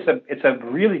point, I think it's a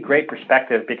really great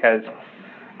perspective because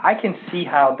I can see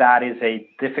how that is a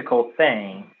difficult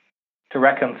thing to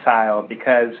reconcile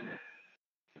because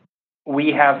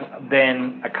we have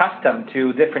been accustomed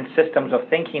to different systems of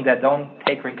thinking that don't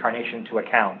take reincarnation into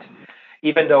account.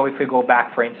 Even though if we go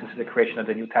back, for instance, to the creation of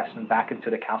the New Testament, back into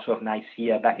the Council of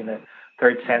Nicaea, back in the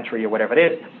 3rd century or whatever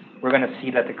it is, we're going to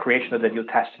see that the creation of the New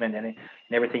Testament and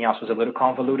everything else was a little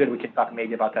convoluted. We can talk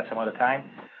maybe about that some other time.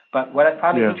 But what I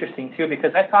found interesting, too,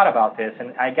 because I thought about this,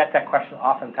 and I get that question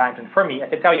oftentimes, and for me, I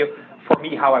can tell you, for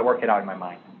me, how I work it out in my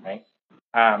mind, right?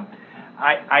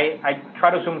 I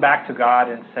try to zoom back to God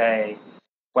and say,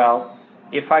 well,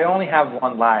 if I only have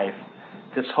one life,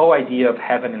 this whole idea of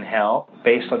heaven and hell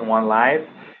based on one life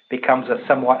becomes a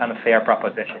somewhat unfair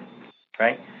proposition,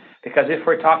 right? Because if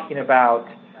we're talking about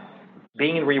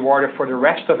being rewarded for the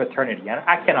rest of eternity, and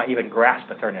I cannot even grasp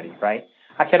eternity, right?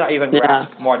 I cannot even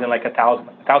grasp more than like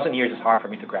 1,000 years is hard for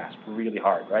me to grasp, really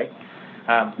hard, right?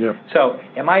 So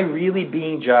am I really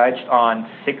being judged on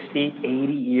 60,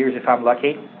 80 years if I'm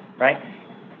lucky, right?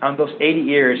 On those 80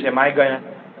 years, am I going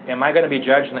to be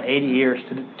judged on 80 years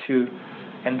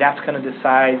and that's going to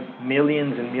decide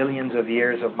millions and millions of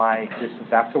years of my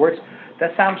existence afterwards?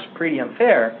 That sounds pretty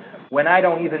unfair when I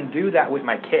don't even do that with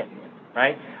my kid,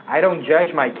 right? I don't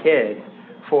judge my kid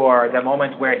for the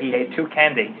moment where he ate 2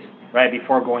 candies, right,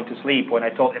 before going to sleep when I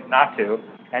told him not to,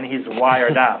 and he's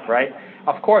wired up, right?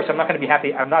 Of course, I'm not going to be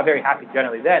happy. I'm not very happy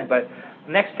generally then, but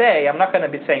next day, I'm not going to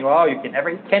be saying, well, you can never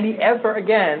eat candy ever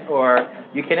again, or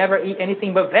you can never eat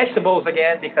anything but vegetables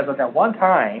again because of that one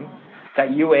time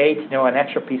that you ate, an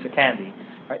extra piece of candy.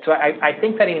 Right? So I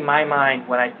think that in my mind,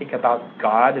 when I think about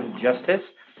God and justice,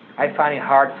 I find it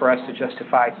hard for us to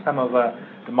justify some of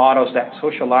the models that,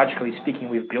 sociologically speaking,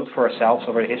 we've built for ourselves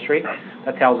over history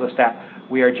that tells us that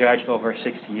we are judged over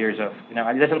 60 years of,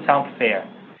 it doesn't sound fair.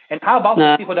 And how about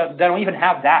the people that don't even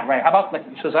have that, right? How about, like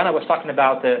Susanna was talking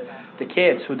about the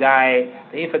kids who die,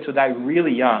 the infants who die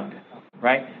really young,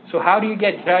 right? So how do you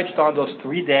get judged on those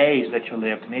 3 days that you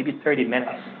lived, maybe 30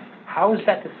 minutes? How is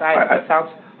that decided? That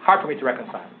sounds hard for me to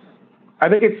reconcile. I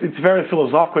think it's very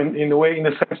philosophical in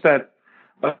the sense that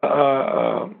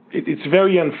it's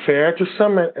very unfair to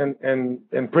some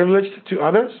and privileged to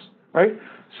others, right?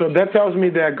 So that tells me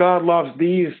that God loves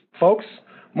these folks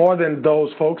more than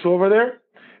those folks over there.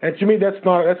 And to me, that's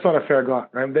not a fair God,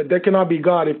 right? That cannot be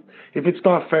God if it's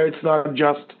not fair, it's not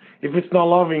just, if it's not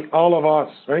loving all of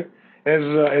us, right,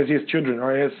 as His children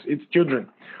or as its children.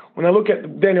 When I look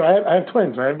at Daniel, I have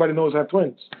twins, right? Everybody knows I have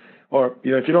twins, or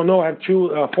if you don't know, I have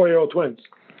 2 4-year-old twins.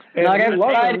 And not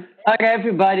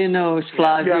everybody knows,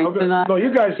 Flavio. Yeah, no,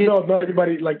 you guys know. Not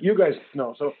everybody, like you guys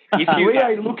know. So the way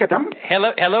I look at them.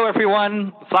 Hello,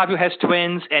 everyone. Flavio has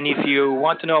twins, and if you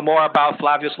want to know more about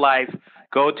Flavio's life,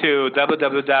 go to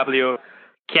www.cameras247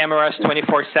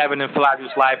 and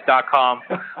Flavio'sLife.com.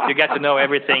 You get to know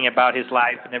everything about his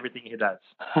life and everything he does.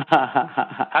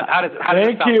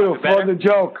 Thank you for the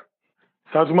joke.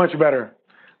 Sounds much better.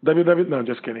 No,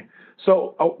 just kidding.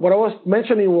 So what I was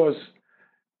mentioning was,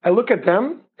 I look at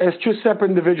them as 2 separate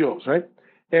individuals, right?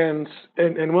 And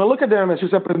when I look at them as 2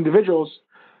 separate individuals,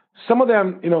 some of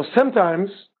them, sometimes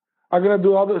are going to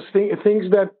do all those things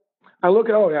that I look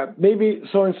at, maybe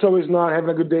so-and-so is not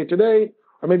having a good day today,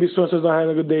 or maybe so-and-so is not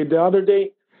having a good day the other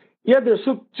day. Yet they're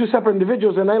 2 separate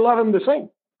individuals, and I love them the same,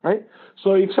 right?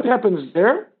 So if something happens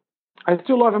there, I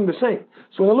still love him the same.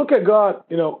 So when I look at God,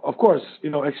 of course,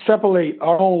 extrapolate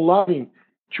our own loving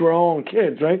to our own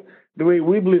kids, right? The way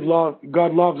we believe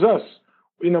God loves us,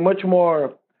 in a much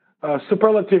more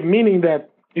superlative meaning that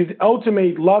is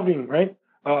ultimate loving, right?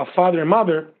 Father and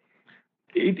mother.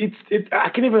 I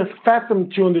can't even fathom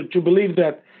to believe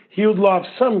that He would love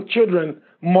some children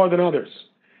more than others.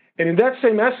 And in that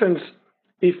same essence,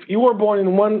 if you were born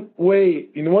in one way,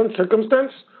 in one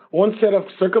circumstance, one set of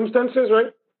circumstances,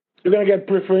 right, you're going to get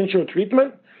preferential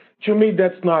treatment. To me,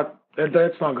 that's not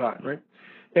God, right?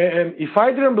 And if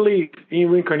I didn't believe in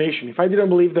reincarnation, if I didn't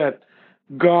believe that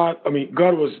God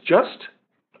was just,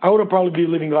 I wouldn't probably be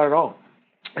believing God at all.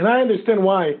 And I understand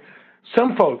why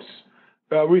some folks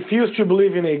refuse to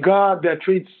believe in a God that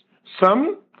treats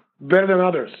some better than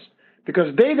others,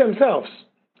 because they themselves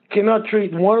cannot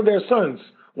treat one of their sons,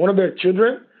 one of their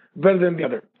children, better than the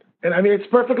other. And it's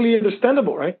perfectly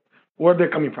understandable, right, where they're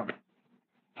coming from.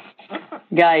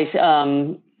 Guys,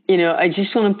 I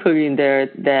just want to put in there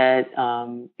that,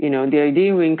 the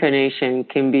idea of reincarnation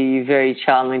can be very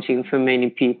challenging for many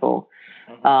people.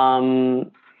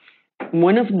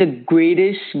 One of the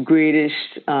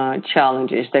greatest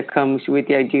challenges that comes with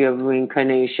the idea of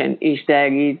reincarnation is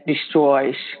that it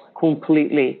destroys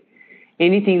completely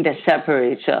anything that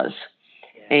separates us.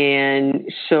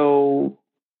 And so,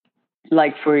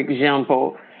 like, for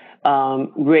example,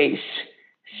 race.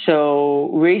 So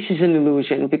race is an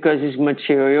illusion because it's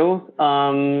material,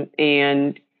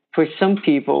 and for some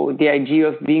people, the idea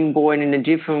of being born in a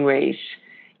different race,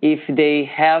 if they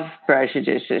have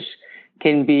prejudices,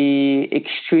 can be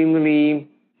extremely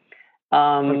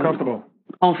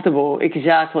comfortable,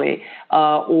 exactly.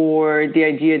 Or the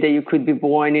idea that you could be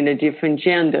born in a different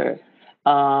gender.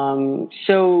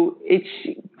 So if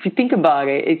you think about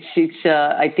it, it's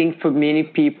I think for many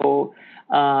people,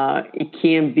 it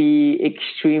can be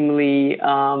extremely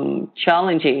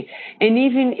challenging, and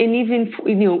even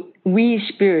we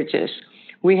spiritists,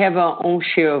 we have our own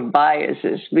share of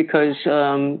biases because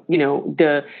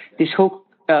this whole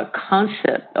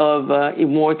concept of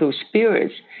immortal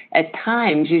spirits at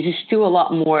times is still a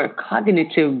lot more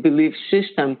cognitive belief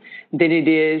system than it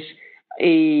is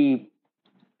a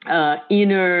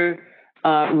inner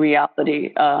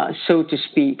reality, so to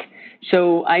speak.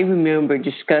 So I remember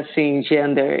discussing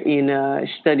gender in a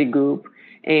study group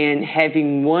and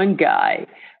having one guy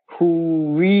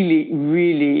who really,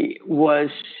 really was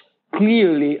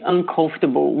clearly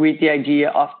uncomfortable with the idea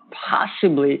of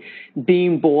possibly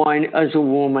being born as a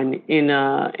woman in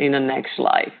a next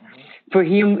life. For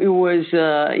him, it was,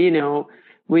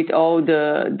 with all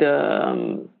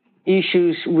the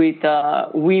issues with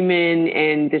women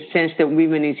and the sense that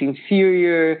women is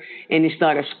inferior and it's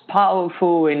not as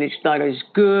powerful and it's not as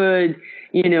good.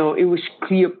 It was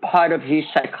clear part of his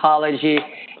psychology,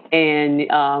 and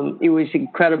it was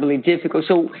incredibly difficult.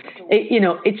 So,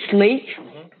 it's late.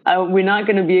 We're not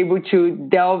going to be able to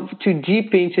delve too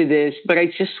deep into this, but I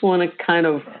just want to kind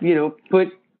of, put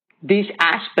this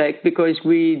aspect because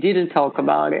we didn't talk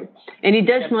about it. And it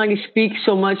does not speak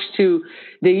so much to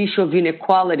the issue of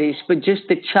inequalities, but just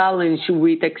the challenge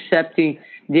with accepting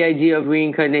the idea of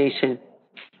reincarnation.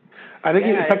 I think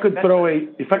if I could throw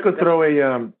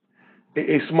a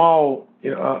small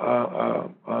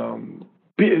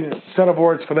set of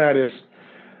words for that is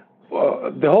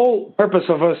the whole purpose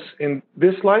of us in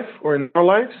this life or in our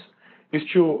lives is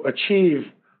to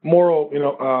achieve moral,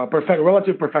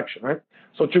 relative perfection, right?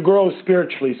 So to grow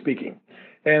spiritually speaking.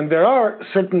 And there are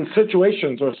certain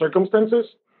situations or circumstances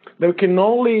that we can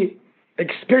only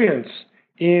experience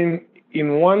in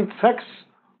one sex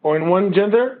or in one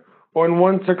gender or in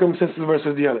one circumstance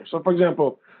versus the other. So, for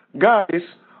example, guys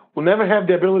will never have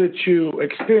the ability to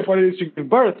experience what it is to give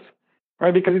birth,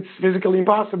 right? Because it's physically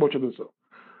impossible to do so.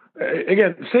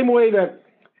 Again, same way that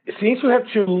since we have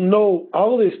to know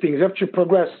all these things, we have to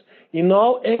progress in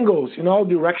all angles, in all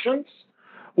directions,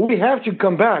 we have to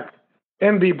come back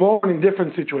and be born in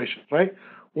different situations, right?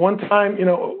 One time,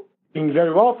 being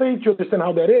very wealthy to understand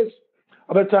how that is.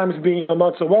 Other times being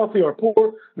not so wealthy or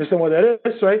poor, understand what that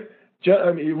is, right?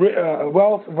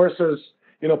 Wealth versus,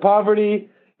 poverty,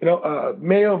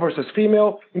 male versus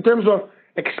female, in terms of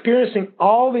experiencing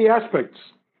all the aspects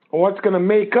of what's going to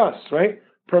make us, right,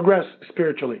 progress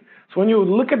spiritually. So when you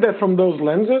look at that from those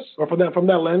lenses, or from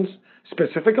that lens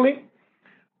specifically,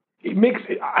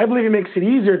 I believe it makes it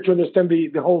easier to understand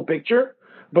the whole picture.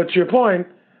 But to your point,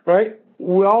 right,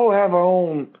 we all have our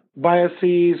own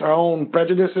biases, our own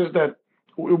prejudices that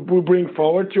we bring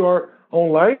forward to our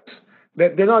own lives,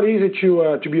 that they're not easy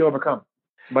to be overcome.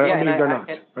 By all means, they're not.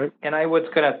 Right? And I was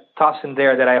going to toss in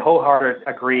there that I wholeheartedly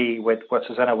agree with what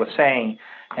Susanna was saying.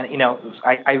 And,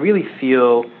 I really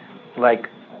feel like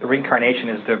reincarnation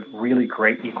is the really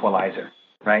great equalizer,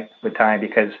 right, with time,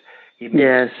 because it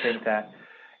makes us think that.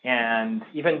 And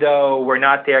even though we're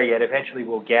not there yet, eventually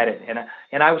we'll get it.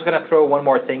 And I was going to throw one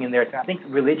more thing in there. I think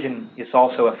religion is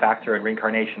also a factor in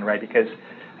reincarnation, right? Because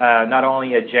not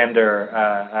only a gender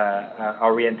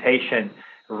orientation,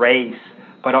 race,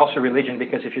 but also religion.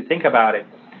 Because if you think about it,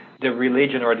 the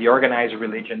religion or the organized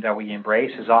religion that we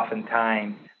embrace is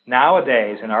oftentimes,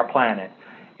 nowadays in our planet,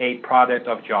 a product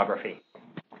of geography,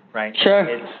 right? Sure.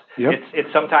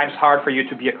 It's sometimes hard for you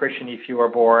to be a Christian if you were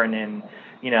born in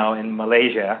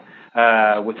Malaysia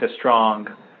with a strong,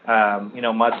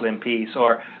 Muslim piece,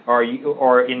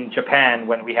 or in Japan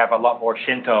when we have a lot more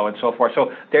Shinto and so forth.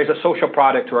 So there's a social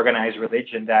product to organized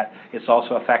religion that is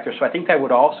also a factor. So I think that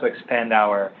would also expand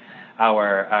our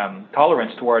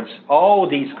tolerance towards all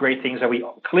these great things that we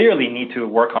clearly need to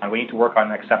work on. We need to work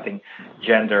on accepting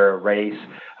gender, race.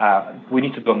 We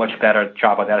need to do a much better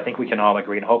job of that. I think we can all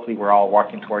agree, and hopefully we're all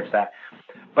working towards that.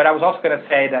 But I was also going to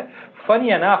say that,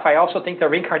 funny enough, I also think that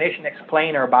reincarnation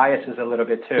explains our biases a little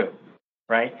bit too,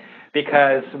 right?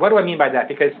 Because what do I mean by that?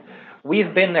 Because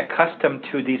we've been accustomed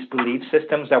to these belief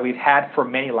systems that we've had for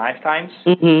many lifetimes,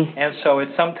 and so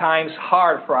it's sometimes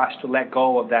hard for us to let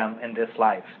go of them in this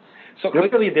life. So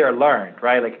clearly they're learned,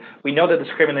 right? Like we know that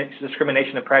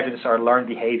discrimination and prejudice are learned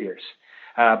behaviors.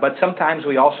 But sometimes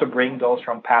we also bring those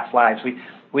from past lives.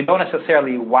 We don't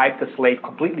necessarily wipe the slate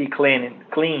completely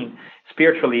clean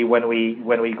spiritually when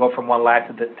we go from one life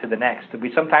to the next.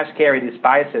 We sometimes carry these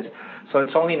biases. So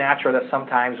it's only natural that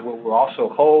sometimes we'll also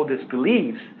hold these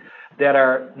beliefs that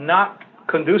are not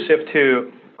conducive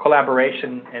to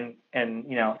collaboration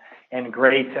and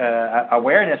great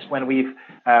awareness when we've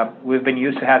been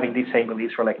used to having these same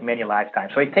beliefs for like many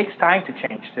lifetimes. So it takes time to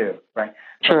change too, right?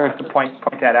 Sure. So I have to point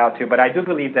that out too. But I do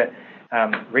believe that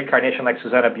reincarnation, like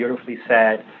Susanna beautifully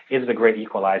said, is the great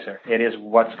equalizer. It is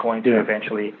what's going to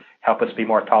eventually help us be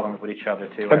more tolerant with each other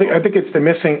too. I think it's the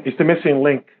missing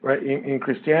link, right? In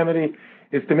Christianity,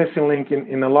 it's the missing link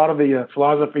in a lot of the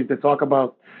philosophies that talk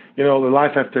about, the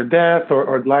life after death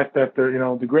or life after,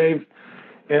 the grave,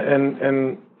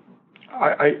 and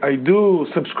I do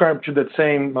subscribe to that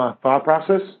same thought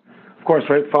process, of course,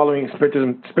 right? Following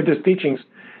Spiritist teachings,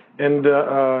 and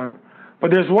but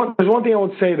there's one thing I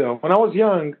would say though. When I was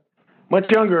much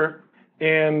younger,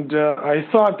 and I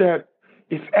thought that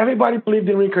if everybody believed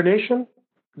in reincarnation,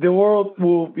 the world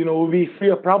will be free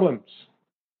of problems,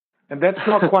 and that's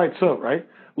not quite so, right?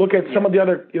 Look at some of the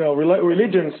other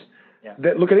religions.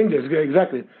 That look at Indians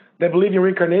exactly. They believe in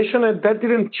reincarnation, and that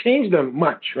didn't change them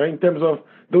much, right? In terms of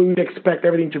do we expect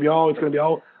everything to be it's going to be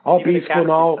all peaceful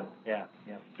and all. Yeah.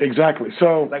 Exactly.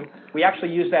 So like we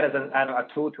actually use that as a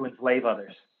tool to enslave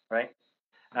others, right?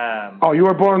 You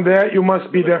were born there, you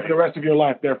must be there for the rest of your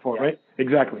life, therefore, right?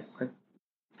 Exactly. Right?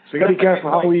 So you got to be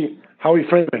careful how we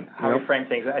frame things. How we frame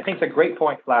things. I think it's a great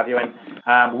point, Flavio,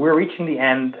 and we're reaching the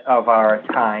end of our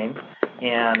time,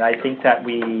 and I think that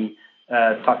we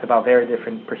talked about very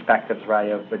different perspectives, right,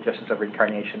 of the justice of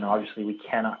reincarnation. Obviously, we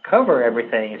cannot cover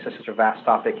everything. It's just such a vast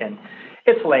topic, and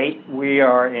it's late. We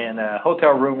are in a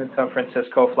hotel room in San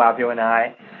Francisco, Flavio and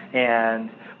I, and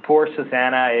poor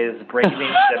Susanna is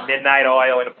breathing the midnight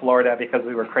oil in Florida because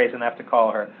we were crazy enough to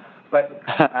call her. But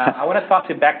I want to talk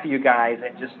back to you guys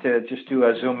and just do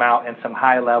a zoom out and some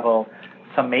high-level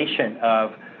summation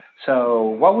of, so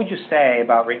what would you say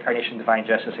about reincarnation, divine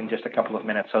justice in just a couple of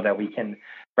minutes so that we can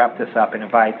wrap this up and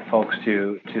invite folks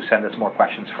to send us more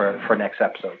questions for next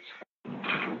episodes?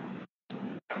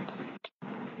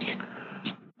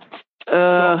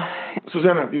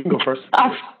 Susanna, you can go first.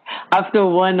 After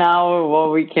 1 hour,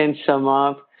 what we can sum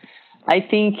up,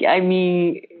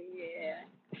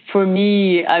 for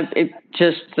me, it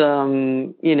just,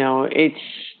 it's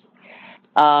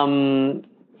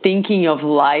thinking of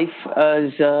life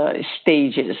as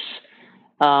stages.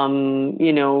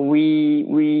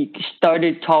 We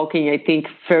started talking, I think,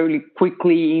 fairly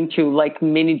quickly into like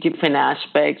many different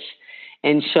aspects.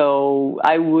 And so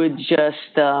I would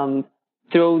just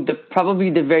throw probably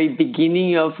the very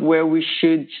beginning of where we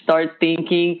should start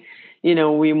thinking,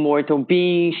 we're mortal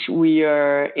beings. We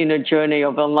are in a journey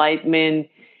of enlightenment.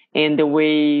 And the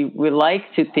way we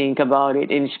like to think about it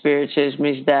in Spiritism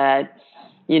is that,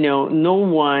 no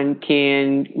one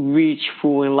can reach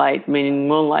full enlightenment in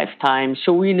one lifetime.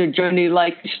 So we're in a journey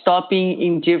like stopping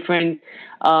in different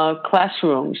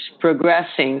classrooms,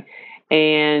 progressing.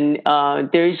 And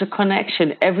there is a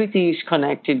connection. Everything is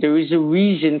connected. There is a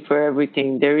reason for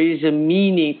everything. There is a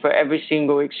meaning for every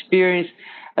single experience,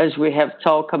 as we have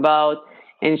talked about.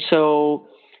 And so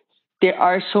there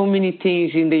are so many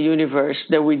things in the universe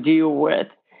that we deal with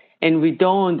and we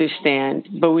don't understand,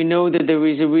 but we know that there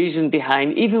is a reason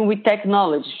behind, even with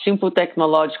technology, simple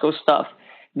technological stuff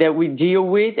that we deal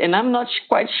with. And I'm not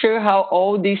quite sure how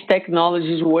all these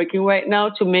technologies are working right now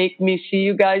to make me see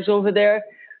you guys over there,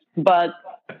 but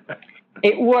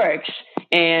it works.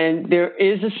 And there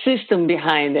is a system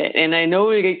behind it. And I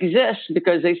know it exists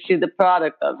because I see the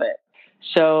product of it.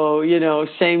 So,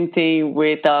 same thing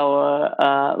with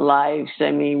our lives.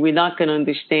 We're not going to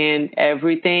understand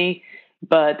everything,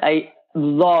 but I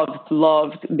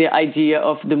loved the idea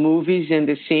of the movies and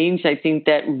the scenes. I think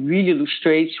that really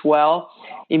illustrates well.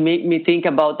 It made me think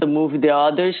about the movie The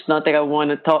Others. Not that I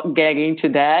want to get into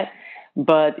that,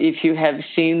 but if you have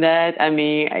seen that,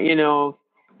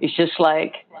 it's just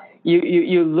like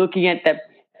you're looking at that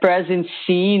present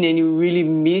scene and you really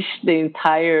miss the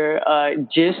entire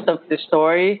gist of the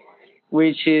story,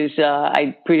 which is,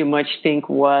 I pretty much think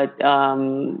what,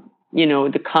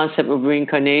 the concept of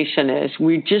reincarnation is.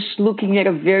 We're just looking at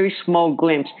a very small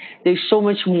glimpse. There's so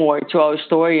much more to our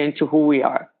story and to who we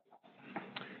are.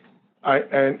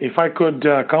 And if I could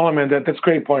comment that's a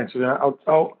great point. So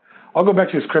I'll go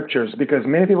back to the scriptures, because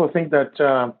many people think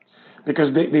that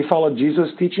because they follow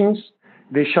Jesus' teachings,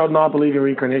 they shall not believe in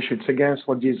reincarnation. It's against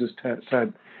what Jesus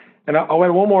said. And I'll add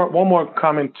one more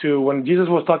comment too. When Jesus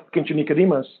was talking to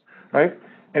Nicodemus, right,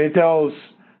 and he tells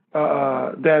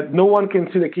that no one can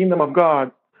see the kingdom of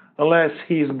God unless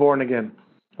he is born again.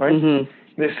 Right?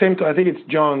 Mm-hmm. The same. I think it's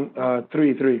John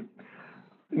 3:3.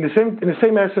 In the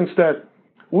same essence that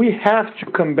we have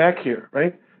to come back here,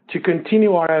 right, to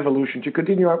continue our evolution, to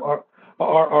continue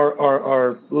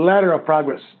our ladder of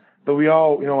progress that we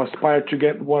all aspire to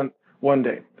get one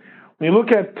day. When you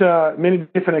look at many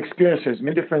different experiences,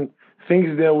 many different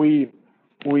things that we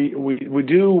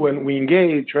do when we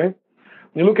engage, right?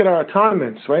 When you look at our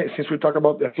atonements, right? Since we talk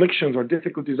about the afflictions or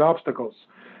difficulties, obstacles,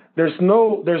 there's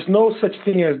no such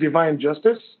thing as divine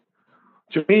justice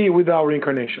to me without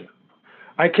reincarnation.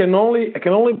 I can only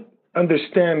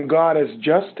understand God as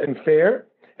just and fair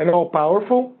and all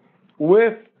powerful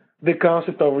with the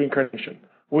concept of reincarnation.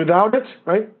 Without it,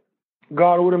 right?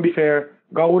 God wouldn't be fair.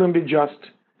 God wouldn't be just,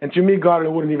 and to me, God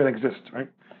wouldn't even exist, right?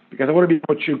 Because I wouldn't be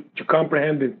able to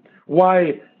comprehend it.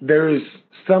 Why there is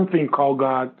something called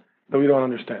God that we don't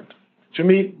understand. To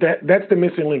me, that's the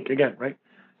missing link again, right?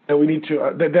 That we need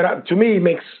to. That to me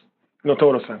makes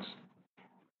total sense.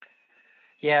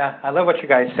 Yeah, I love what you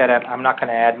guys said. I'm not going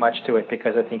to add much to it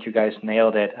because I think you guys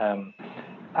nailed it.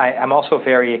 I'm also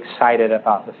very excited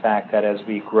about the fact that as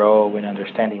we grow in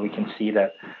understanding, we can see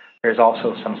that there's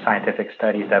also some scientific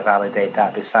studies that validate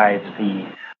that besides the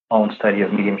own study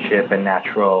of mediumship and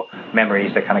natural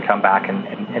memories that kind of come back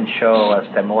and show us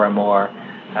that more and more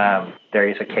there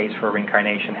is a case for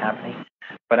reincarnation happening.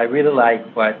 But I really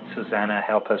like what Susanna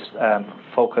helped us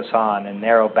focus on and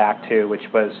narrow back to, which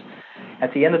was,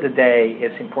 at the end of the day,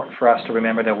 it's important for us to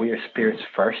remember that we are spirits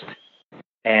first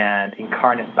and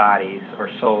incarnate bodies or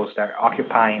souls that are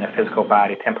occupying a physical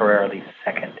body temporarily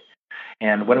second.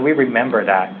 And when we remember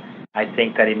that, I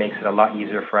think that it makes it a lot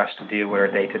easier for us to deal with our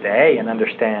day-to-day and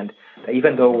understand that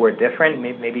even though we're different,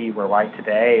 maybe we're white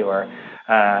today or,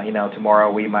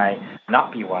 tomorrow we might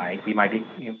not be white. We might be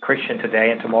Christian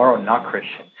today and tomorrow not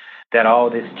Christian. That all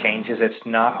this changes. It's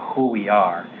not who we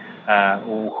are.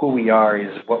 Who we are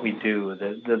is what we do,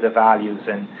 the values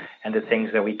and the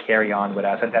things that we carry on with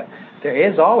us, and that there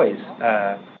is always,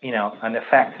 an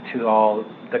effect to all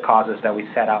the causes that we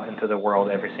set out into the world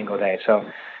every single day. So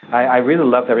I really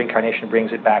love that reincarnation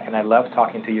brings it back, and I love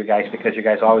talking to you guys because you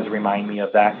guys always remind me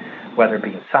of that, whether it be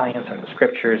in science or the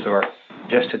scriptures or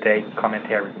just today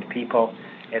commentary with people.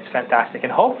 It's fantastic,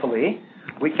 and hopefully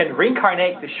we can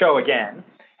reincarnate the show again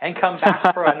and come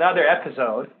back for another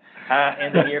episode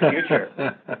in the near future.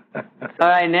 All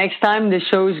right, next time the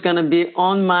show is going to be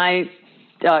on my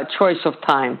choice of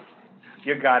time.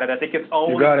 You got it. I think it's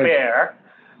only fair.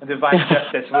 Divine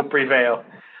justice will prevail.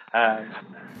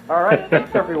 All right,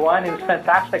 thanks everyone. It was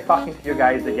fantastic talking to you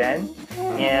guys again,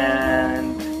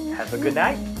 and have a good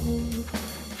night.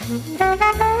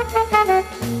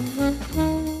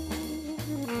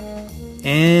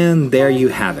 And there you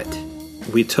have it.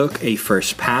 We took a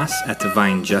first pass at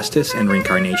divine justice and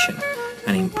reincarnation,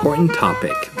 an important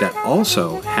topic that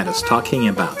also had us talking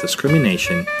about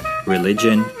discrimination,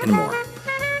 religion, and more.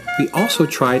 We also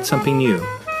tried something new.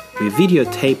 We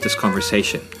videotaped this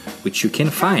conversation, which you can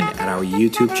find at our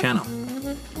YouTube channel.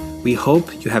 We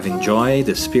hope you have enjoyed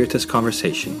the Spiritist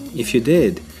conversation. If you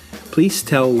did, please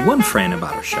tell one friend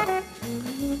about our show.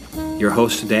 Your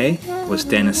host today was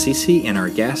Dan Assisi, and our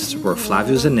guests were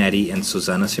Flavio Zanetti and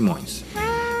Susanna Simões.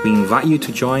 We invite you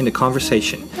to join the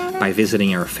conversation by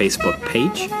visiting our Facebook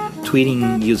page,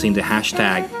 tweeting using the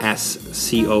hashtag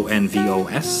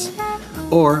 #SCONVOS,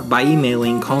 or by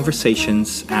emailing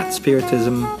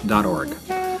conversations@spiritism.org.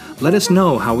 Let us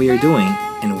know how we are doing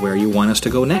and where you want us to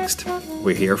go next.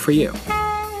 We're here for you.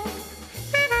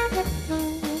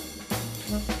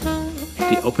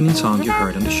 The opening song you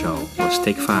heard on the show was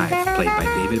Take 5, played by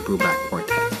David Brubeck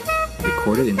Quartet,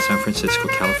 recorded in San Francisco,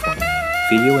 California.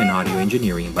 Video and audio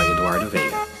engineering by Eduardo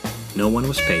Vega. No one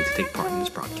was paid to take part in this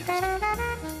broadcast.